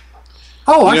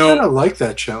 Oh, I kind of like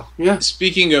that show. Yeah.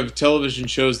 Speaking of television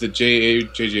shows that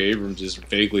J.J. Abrams is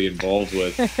vaguely involved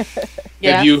with,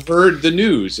 have you heard the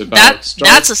news about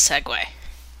That's a segue.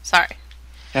 Sorry.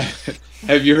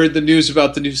 Have you heard the news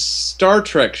about the new Star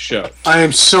Trek show? I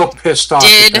am so pissed off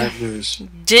at that news.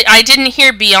 I didn't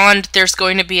hear beyond there's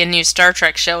going to be a new Star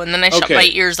Trek show, and then I shut my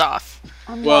ears off.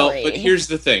 But here's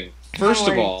the thing. First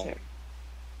of all,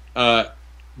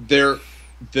 the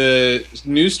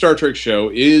new Star Trek show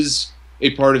is a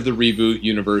part of the reboot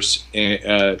universe with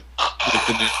the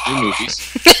new movies.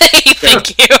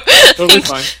 Thank you. Totally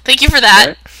fine. Thank you for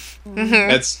that. Right? Mm-hmm.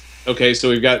 That's okay. So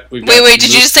we've got. Wait.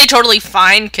 Did you just say totally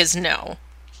fine? Because no.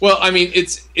 Well, I mean,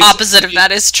 it's opposite of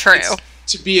that is true.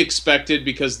 It's to be expected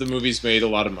because the movie's made a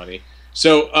lot of money.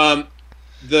 So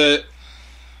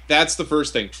that's the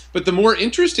first thing. But the more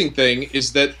interesting thing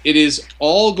is that it is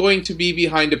all going to be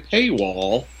behind a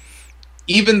paywall,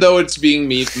 even though it's being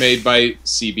made by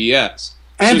CBS.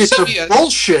 And so it's a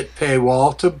bullshit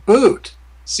paywall to boot.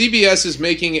 CBS is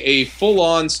making a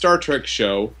full-on Star Trek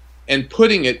show and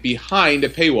putting it behind a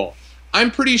paywall. I'm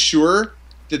pretty sure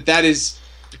that is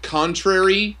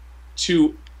contrary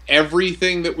to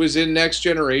everything that was in Next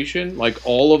Generation. Like,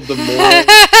 all of the moral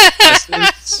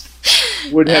lessons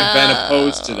would have been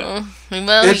opposed to that.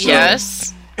 Well,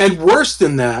 yes. And worse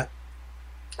than that,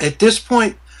 at this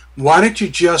point, why don't you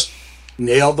just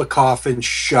nail the coffin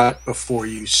shut before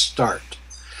you start?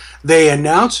 They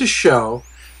announce a show,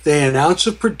 they announce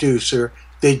a producer,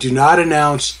 they do not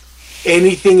announce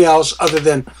anything else other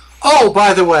than, Oh,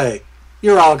 by the way,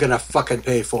 you're all gonna fucking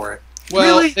pay for it.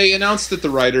 Well, Really? they announced that the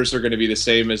writers are going to be the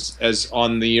same as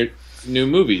on the new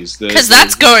movies. Because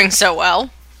that's going so well.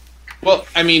 Well,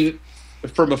 I mean,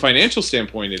 from a financial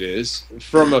standpoint, it is.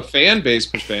 From a fan base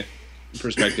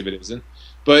perspective, it isn't.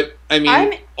 But I mean,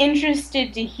 I'm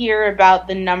interested to hear about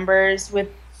the numbers with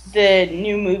the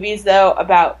new movies, though,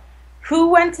 about who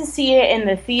went to see it in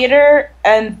the theater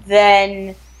and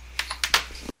then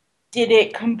did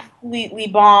it completely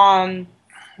bomb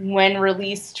when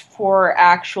released for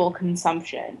actual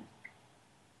consumption.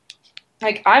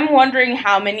 Like, I'm wondering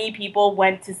how many people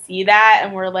went to see that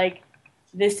and were like,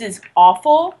 this is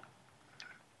awful.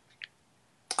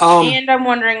 And I'm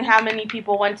wondering how many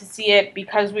people went to see it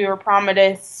because we were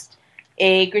promised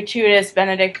a gratuitous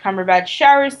Benedict Cumberbatch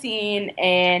shower scene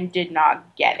and did not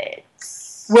get it.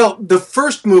 Well, the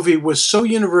first movie was so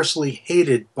universally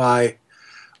hated by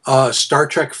Star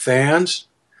Trek fans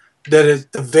that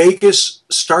at the Vegas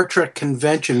Star Trek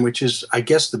convention, which is, I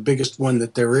guess, the biggest one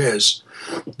that there is,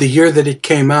 the year that it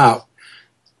came out,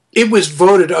 it was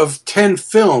voted of 10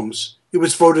 films. It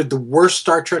was voted the worst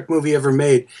Star Trek movie ever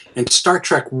made, and Star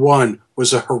Trek 1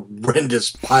 was a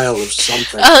horrendous pile of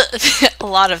something. A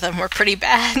lot of them were pretty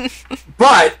bad.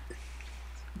 But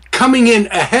coming in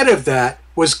ahead of that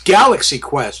was Galaxy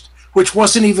Quest, which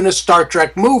wasn't even a Star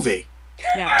Trek movie.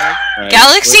 Yeah.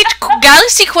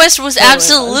 Galaxy Quest was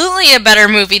absolutely a better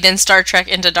movie than Star Trek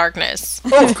Into Darkness.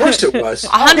 Oh, of course it was.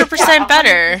 100%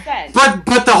 better.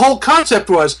 But the whole concept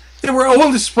was they were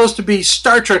only supposed to be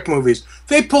Star Trek movies.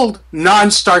 They pulled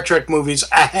non-Star Trek movies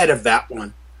ahead of that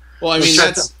one. well, I mean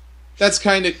that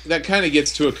kind of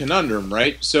gets to a conundrum,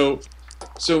 right? So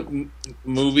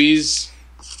movies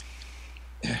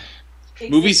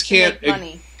can't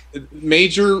money.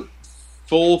 Major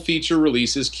full feature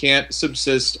releases can't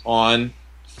subsist on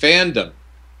fandom.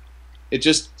 It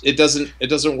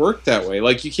doesn't work that way.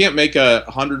 Like, you can't make a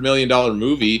 $100 million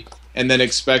movie and then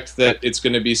expect that it's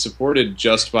going to be supported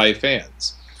just by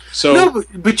fans. So no,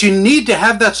 but you need to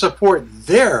have that support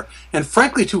there, and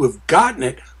frankly, to have gotten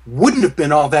it wouldn't have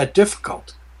been all that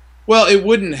difficult. Well, it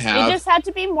wouldn't have. They just had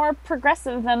to be more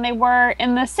progressive than they were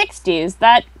in the 60s.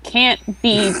 That can't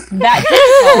be that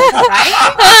difficult,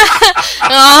 right?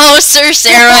 Oh, Sir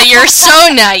Sarah, you're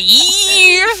so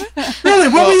naive. Really,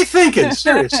 what were you thinking?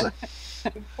 Seriously.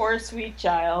 Poor sweet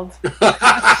child.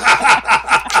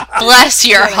 Bless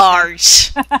your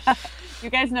heart. You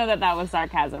guys know that was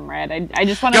sarcasm, right? I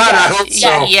just want to. God, I hope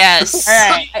so. Yes. All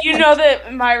right. You know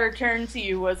that my return to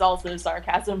you was also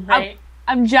sarcasm, right?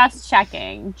 I'm just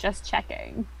checking. Just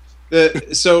checking.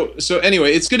 So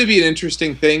anyway, it's going to be an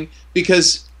interesting thing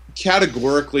because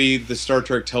categorically the Star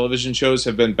Trek television shows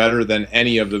have been better than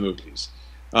any of the movies.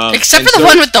 Except for the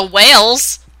one with the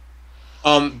whales.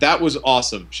 That was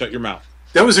awesome. Shut your mouth.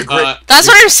 That was a great... That's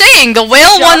what I'm saying. The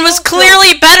whale one was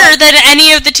clearly better than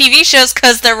any of the TV shows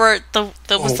because there was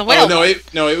the whale.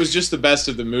 No, it was just the best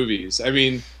of the movies. I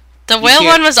mean, the whale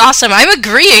one was awesome. I'm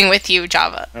agreeing with you,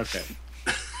 Java. Okay.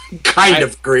 Kind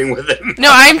of agreeing with him.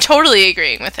 No, I'm totally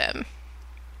agreeing with him.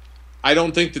 I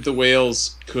don't think that the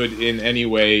whales could in any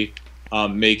way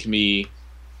make me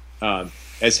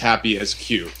as happy as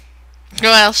Q.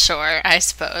 Well, sure, I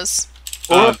suppose.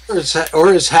 Or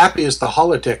as happy as the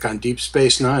holodeck on Deep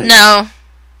Space Nine. No.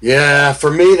 Yeah, for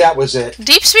me that was it.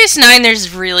 Deep Space Nine,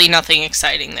 there's really nothing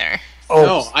exciting there. Oh,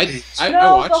 no, I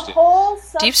watched the whole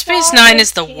Deep Space Nine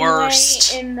is the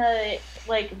worst. In the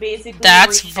basically.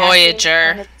 That's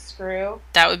Voyager. Screw.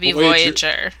 That would be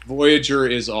Voyager. Voyager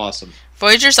is awesome.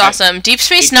 Voyager's awesome. Deep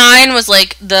Space Nine was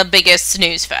like the biggest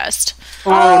snooze fest.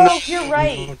 Oh, no. You're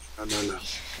right. No.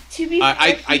 To be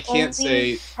I can't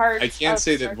say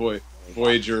that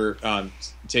Voyager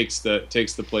takes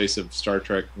the place of Star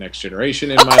Trek Next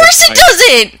Generation. Of course it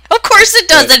doesn't. Of course it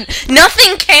doesn't.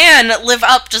 Nothing can live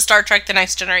up to Star Trek: The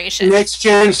Next Generation. Next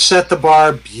Gen set the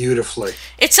bar beautifully.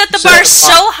 It set the bar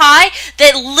so high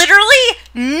that literally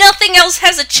nothing else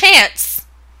has a chance.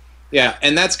 Yeah,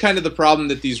 and that's kind of the problem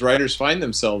that these writers find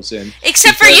themselves in.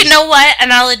 Except for, you know what,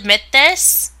 and I'll admit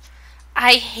this,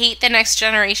 I hate the Next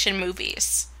Generation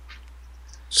movies.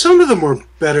 Some of them were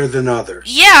better than others.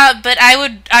 Yeah, but I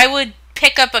would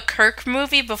pick up a Kirk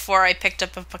movie before I picked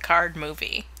up a Picard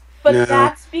movie. But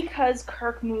that's because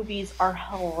Kirk movies are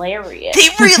hilarious. They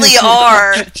really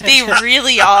are. They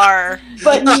really are.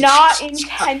 But not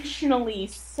intentionally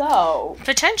so.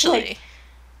 Potentially.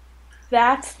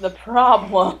 That's the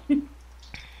problem.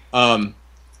 And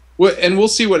we'll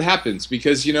see what happens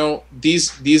because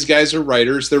these guys are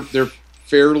writers. They're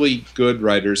fairly good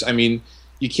writers. I mean,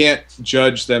 you can't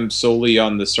judge them solely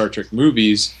on the Star Trek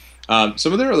movies.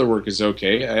 Some of their other work is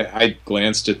okay. I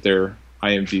glanced at their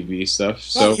IMDb stuff.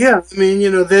 So yeah, I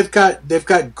mean, they've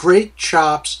got great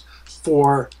chops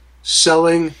for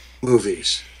selling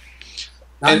movies.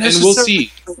 Not and we'll necessarily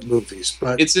see movies,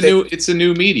 but it's a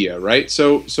new media, right?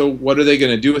 So what are they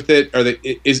going to do with it? Are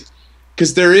they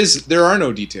because there are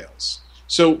no details.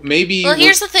 So maybe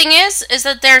here's the thing is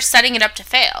that they're setting it up to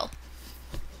fail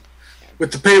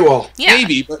with the paywall. Yeah,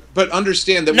 maybe, but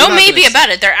understand that no maybe about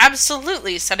it. They're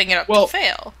absolutely setting it up to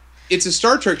fail. It's a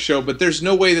Star Trek show, but there's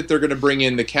no way that they're going to bring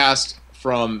in the cast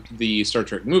from the Star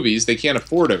Trek movies. They can't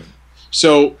afford them.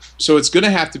 So it's going to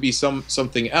have to be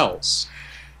something else,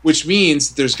 which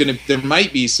means there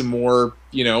might be some more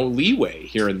leeway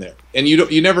here and there, and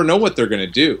you never know what they're going to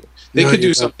do. They could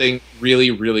do something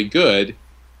really, really good.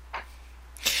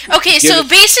 Okay, so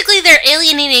basically they're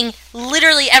alienating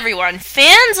literally everyone.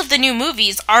 Fans of the new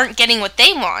movies aren't getting what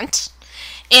they want,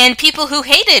 and people who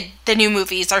hated the new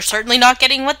movies are certainly not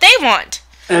getting what they want.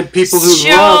 And people who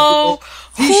love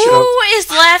who is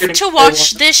left to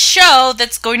watch this show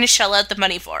that's going to shell out the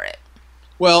money for it?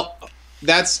 Well,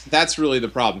 that's really the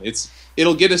problem.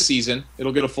 It'll get a season.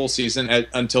 It'll get a full season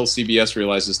until CBS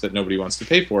realizes that nobody wants to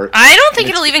pay for it. I don't think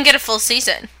it'll even get a full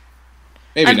season.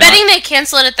 Maybe I'm betting they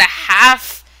cancel it at the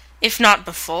half, if not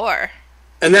before.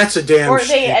 And that's a damn Or shame.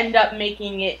 they end up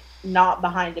making it not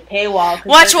behind a paywall.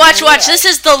 Watch. This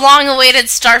is the long-awaited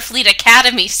Starfleet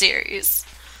Academy series.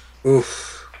 Oof.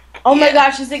 Oh my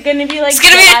gosh, is it going to be like... It's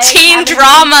going to be a teen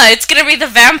drama. It's going to be the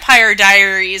Vampire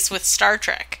Diaries with Star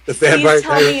Trek. Please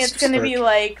tell me it's going to be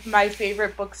like my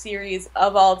favorite book series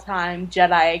of all time,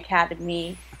 Jedi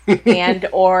Academy and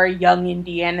or Young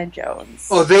Indiana Jones.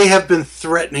 Oh, they have been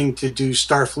threatening to do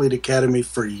Starfleet Academy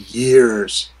for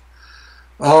years.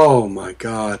 Oh my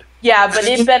god. Yeah, but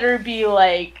it better be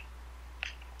like...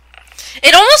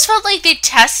 It almost felt like they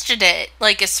tested it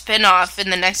like a spin-off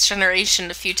in The Next Generation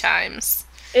a few times.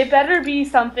 It better be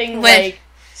something like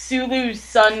Sulu's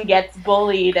son gets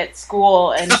bullied at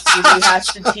school and Sulu has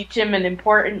to teach him an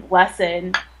important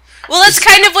lesson. Well, that's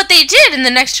kind of what they did in The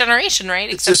Next Generation,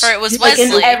 right? Except for it was Wesley.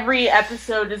 Like, and every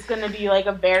episode is going to be like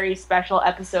a very special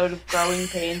episode of Growing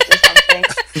Pains or something.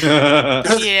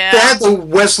 Yeah. They had the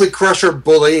Wesley Crusher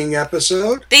bullying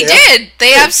episode. They did.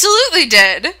 They absolutely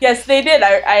did. Yes, they did.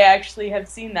 I actually have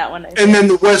seen that one. And then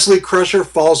the Wesley Crusher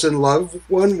falls in love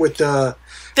one with the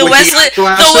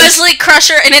Wesley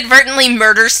Crusher inadvertently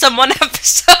murders someone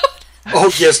episode.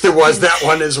 Oh, yes, there was that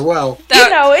one as well.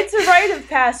 It's a rite of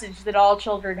passage that all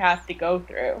children have to go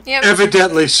through. Yep.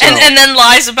 Evidently so. And then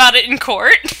lies about it in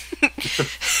court. I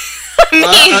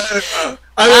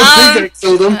don't think I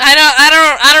killed him.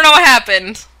 I don't know what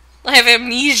happened. I have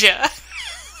amnesia.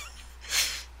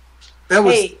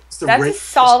 That's a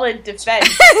solid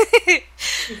defense.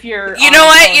 If you're You know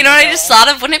what I just thought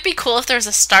of? Wouldn't it be cool if there was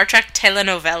a Star Trek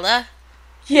telenovela?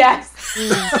 Yes.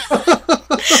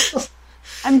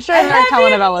 I'm sure there are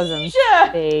telenovelas in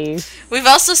space. We've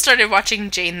also started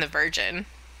watching Jane the Virgin.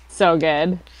 So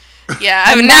good.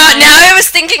 Yeah, now I was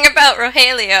thinking about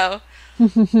Rogelio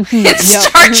in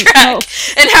Star Trek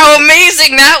and how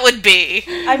amazing that would be.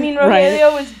 I mean,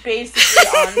 Rogelio was basically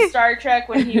on Star Trek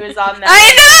when he was on that.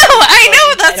 I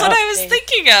know. That's what I was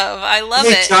thinking of. I love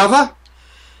it. Java?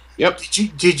 Yep.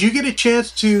 Did you get a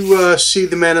chance to see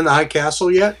The Man in the High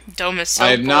Castle yet? Dome is so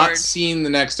I have bored. not seen the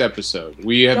next episode.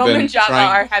 We have Dome been and Java trying.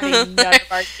 are having none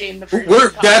of our Jane the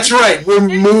Virgin. That's right. We're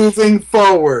moving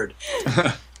forward.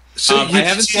 So I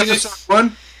haven't seen episode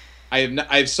one.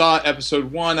 I saw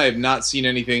episode 1. I have not seen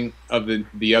anything of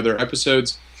the other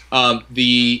episodes. I'm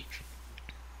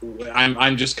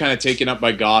just kind of taken up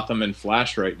by Gotham and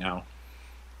Flash right now.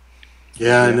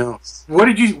 Yeah, I know. What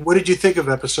did you think of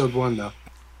episode 1 though?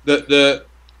 The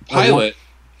pilot.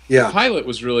 Yeah. The pilot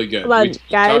was really good. Hold on,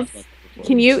 guys.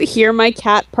 Can you hear my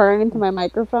cat purring into my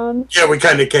microphone? Yeah, we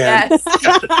kind of can. Yes.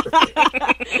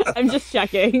 I'm just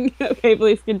checking. Okay,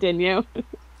 please continue.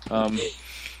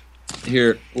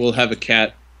 Here, we'll have a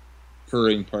cat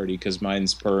purring party because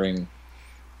mine's purring.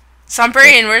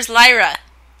 Sombrian, where's Lyra?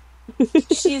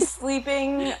 She's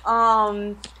sleeping,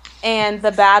 and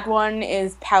the bad one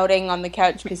is pouting on the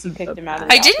couch because you kicked him out of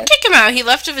the I didn't kick him out. He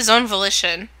left of his own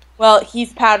volition. Well,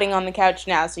 he's pouting on the couch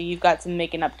now, so you've got some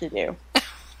making up to do.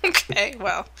 Okay,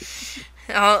 well,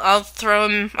 I'll throw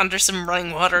him under some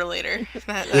running water later.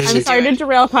 I'm sorry to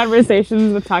derail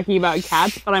conversations with talking about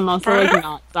cats, but I'm also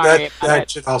not sorry about that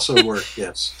it. should also work,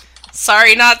 yes.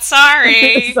 Sorry, not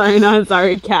sorry. Sorry, not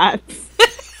sorry, cats.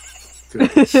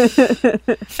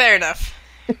 Fair enough.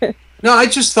 No, I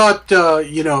just thought,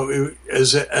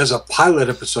 as a pilot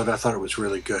episode, I thought it was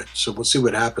really good. So we'll see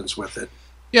what happens with it.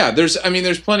 Yeah, there's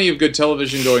plenty of good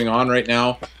television going on right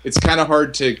now. It's kind of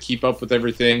hard to keep up with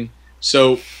everything.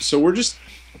 So we're just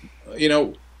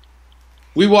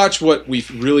we watch what we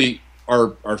really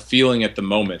are feeling at the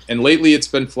moment. And lately it's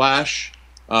been Flash,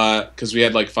 because we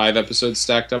had like 5 episodes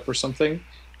stacked up or something.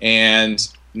 And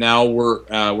now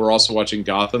we're also watching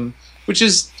Gotham, which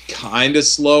is kind of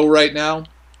slow right now.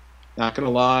 Not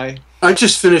gonna lie. I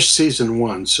just finished season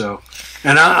 1,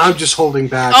 and I'm just holding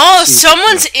back. Oh,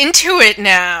 someone's into it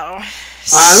now.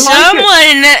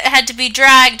 Someone had to be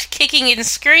dragged kicking and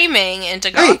screaming into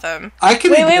Gotham.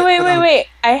 Wait.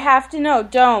 I have to know.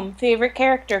 Dome, favorite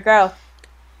character, go.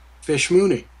 Fish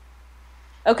Mooney.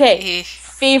 Okay,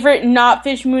 favorite not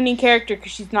Fish Mooney character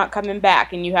because she's not coming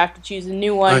back and you have to choose a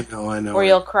new one. I know. Or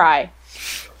you'll cry.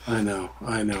 I know.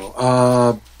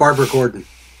 Barbara Gordon.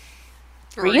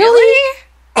 Really?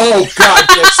 Oh, God,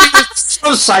 yes. She is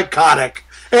so psychotic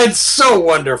and so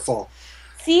wonderful.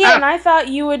 See, and I thought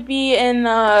you would be in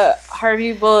the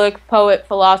Harvey Bullock poet,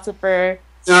 philosopher,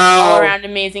 all-around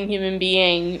amazing human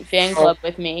being fan club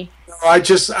with me. I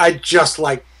just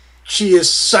like, she is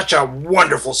such a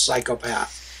wonderful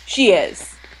psychopath. She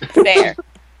is. Fair.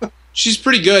 She's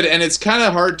pretty good, and it's kind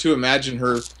of hard to imagine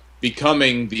her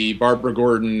becoming the Barbara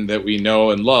Gordon that we know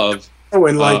and love. Oh,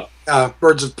 and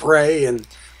Birds of Prey and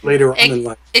later on in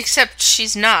life. Except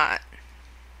she's not.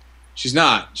 She's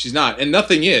not, and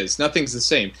nothing is. Nothing's the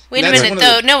same. Wait a minute,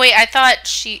 though. No, wait, I thought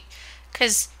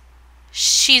because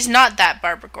she's not that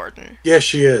Barbara Gordon. Yes,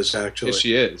 she is, actually. Yes,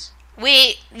 she is.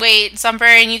 Wait,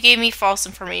 Zumbrarian, you gave me false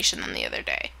information on the other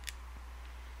day.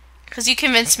 Because you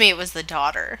convinced me it was the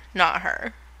daughter, not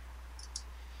her.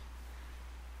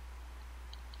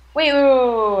 Wait.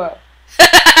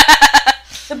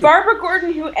 The Barbara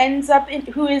Gordon who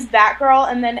is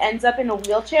Batgirl and then ends up in a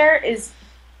wheelchair is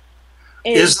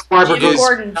Barbara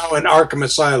Gordon now in Arkham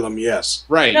Asylum? Yes,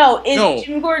 right. No,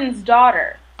 Jim Gordon's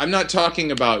daughter. I'm not talking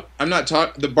the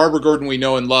Barbara Gordon we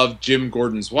know and love, Jim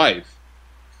Gordon's wife.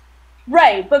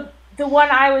 Right, but the one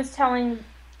I was telling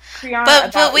Kriana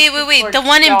about. But wait. The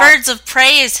one in Birds of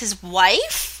Prey is his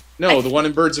wife? No, the one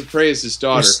in Birds of Prey is his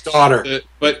daughter. His daughter.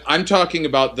 But I'm talking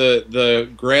about the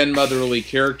grandmotherly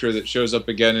character that shows up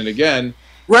again and again.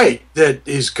 Right, that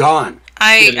is gone.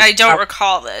 I don't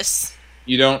recall this.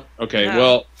 You don't? Okay, No.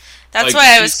 Well... That's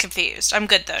why I was confused. I'm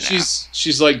good, though, now.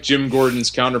 She's like Jim Gordon's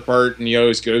counterpart, and he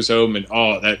always goes home and,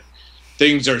 that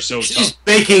things are so tough. She's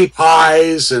baking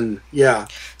pies, and, yeah.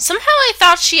 Somehow I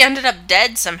thought she ended up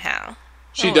dead somehow.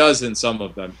 She does in some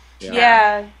of them.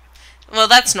 Yeah. Well,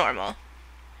 that's normal.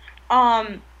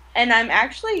 And I'm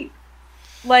actually,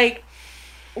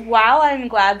 while I'm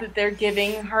glad that they're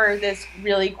giving her this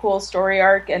really cool story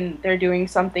arc and they're doing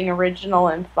something original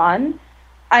and fun,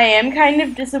 I am kind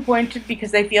of disappointed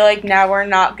because I feel like now we're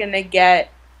not going to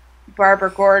get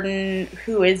Barbara Gordon,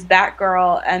 who is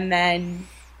Batgirl, and then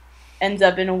ends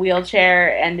up in a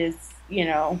wheelchair and is,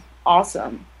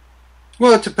 awesome.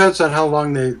 Well, it depends on how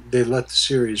long they let the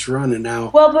series run and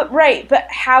now... Well, but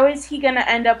how is he going to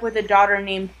end up with a daughter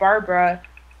named Barbara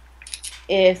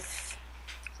if...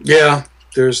 Yeah,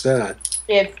 there's that.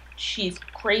 If she's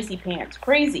crazy pants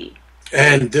crazy.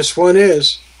 And this one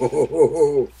is.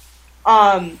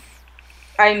 I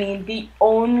mean, the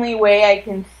only way I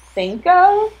can think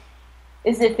of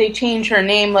is if they change her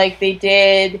name like they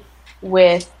did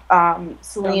with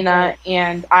Selena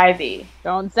and Ivy.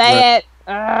 Don't say it.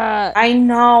 I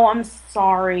know, I'm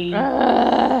sorry.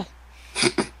 So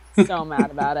mad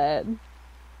about it.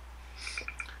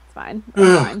 It's fine.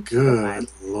 Oh, good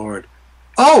Lord.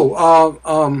 Oh,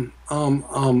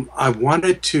 I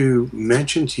wanted to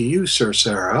mention to you, Sir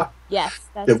Sarah, yes,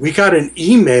 that we got an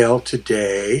email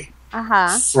today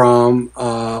from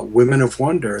Women of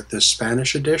Wonder, the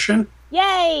Spanish edition.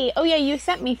 Yay! Oh yeah, you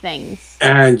sent me things.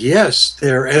 And yes,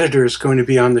 their editor is going to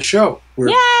be on the show.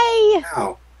 Yay!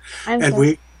 Now.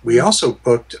 And we also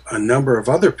booked a number of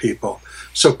other people.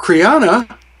 So,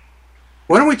 Kriana,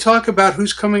 why don't we talk about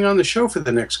who's coming on the show for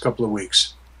the next couple of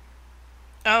weeks?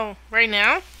 Oh, right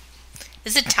now?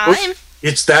 Is it time?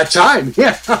 It's that time,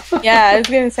 yeah. Yeah, I was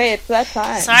going to say it's that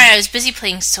time. Sorry, I was busy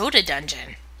playing Soda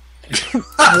Dungeon.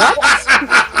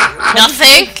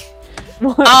 Nothing?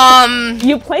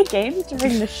 You play games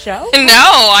during the show? No,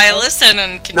 I listen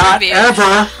and contribute. Not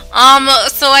ever.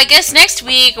 So I guess next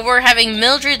week we're having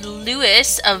Mildred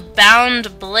Lewis of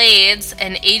Bound Blades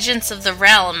and Agents of the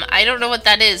Realm. I don't know what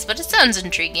that is, but it sounds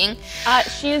intriguing.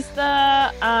 She's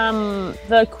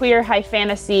the queer high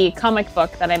fantasy comic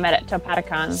book that I met at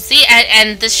Topaticon. See,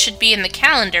 and this should be in the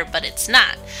calendar, but it's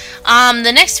not.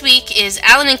 The next week is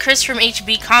Alan and Chris from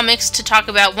HB Comics to talk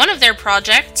about one of their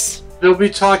projects. They'll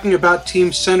be talking about Team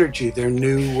Synergy, their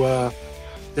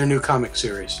new comic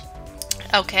series.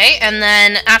 Okay, and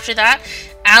then after that,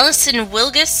 Alison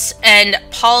Wilgus and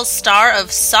Paul Starr of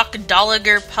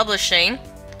Sockdolager Publishing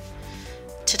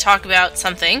to talk about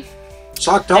something.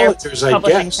 Sockdolagers, I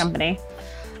publishing guess. company.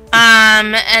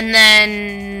 And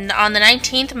then on the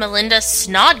 19th, Melinda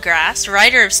Snodgrass,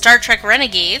 writer of Star Trek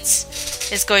Renegades,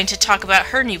 is going to talk about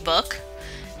her new book.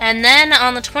 And then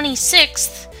on the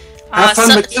 26th... Have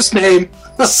fun with this name.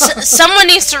 Someone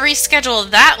needs to reschedule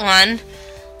that one.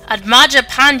 Admaja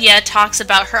Pandya talks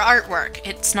about her artwork.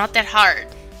 It's not that hard.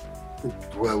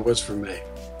 Well, it was for me.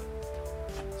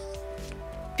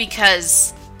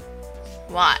 Because...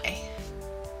 why?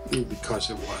 Because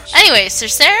it was. Anyway, Sir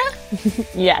Sarah?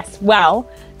 Yes, well,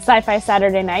 Sci-Fi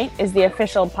Saturday Night is the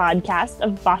official podcast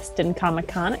of Boston Comic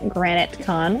Con, Granite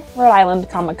Con, Rhode Island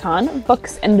Comic Con,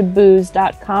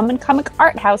 booksandbooze.com, and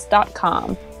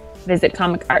comicarthouse.com. Visit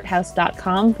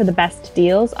comicarthouse.com for the best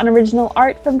deals on original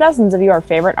art from dozens of your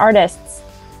favorite artists.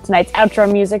 Tonight's outro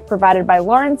music provided by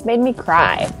Lawrence Made Me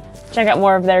Cry. Check out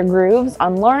more of their grooves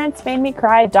on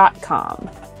lawrencemademecry.com.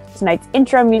 Tonight's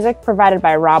intro music provided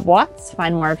by Rob Watts.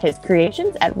 Find more of his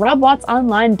creations at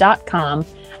robwattsonline.com. I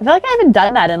feel like I haven't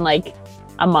done that in like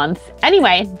a month.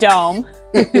 Anyway, Dome.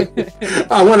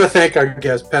 I want to thank our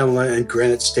guest Pamela and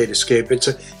Granite State Escape. It's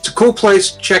a cool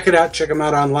place. Check it out. Check them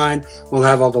out online. We'll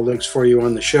have all the links for you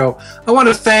on the show. I want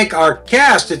to thank our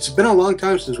cast. It's been a long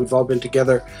time since we've all been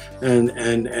together and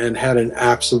had an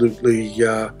absolutely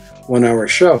 1 hour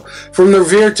show. From the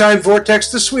Revere Time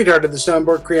Vortex, the sweetheart of the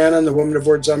soundboard, Kriana, and the woman of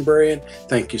words, Umbrian.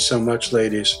 Thank you so much,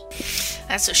 ladies.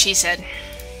 That's what she said.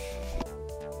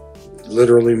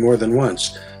 Literally more than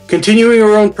once. Continuing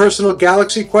her own personal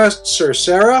galaxy quest, Sir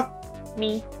Sarah.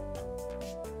 Me.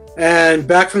 And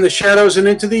back from the shadows and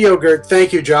into the yogurt.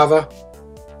 Thank you, Java.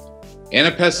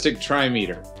 Anapestic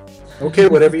trimeter. Okay,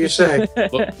 whatever you say.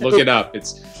 Look it up.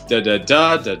 It's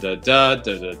da-da-da, da-da-da,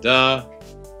 da-da-da.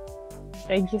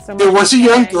 Thank you so much. There was a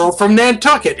young girl from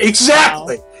Nantucket.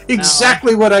 Exactly. Wow.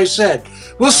 Exactly what I said.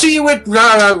 We'll see you at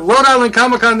Rhode Island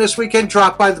Comic Con this weekend.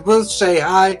 Drop by the booth, say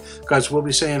hi, because we'll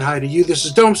be saying hi to you. This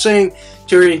is Dome saying,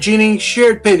 Terry and Jeannie,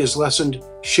 shared pain is lessened,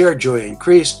 shared joy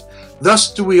increased.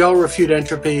 Thus do we all refute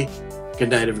entropy. Good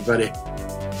night, everybody.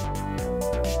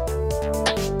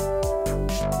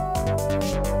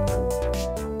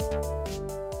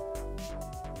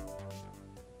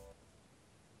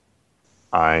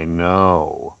 I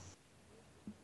know.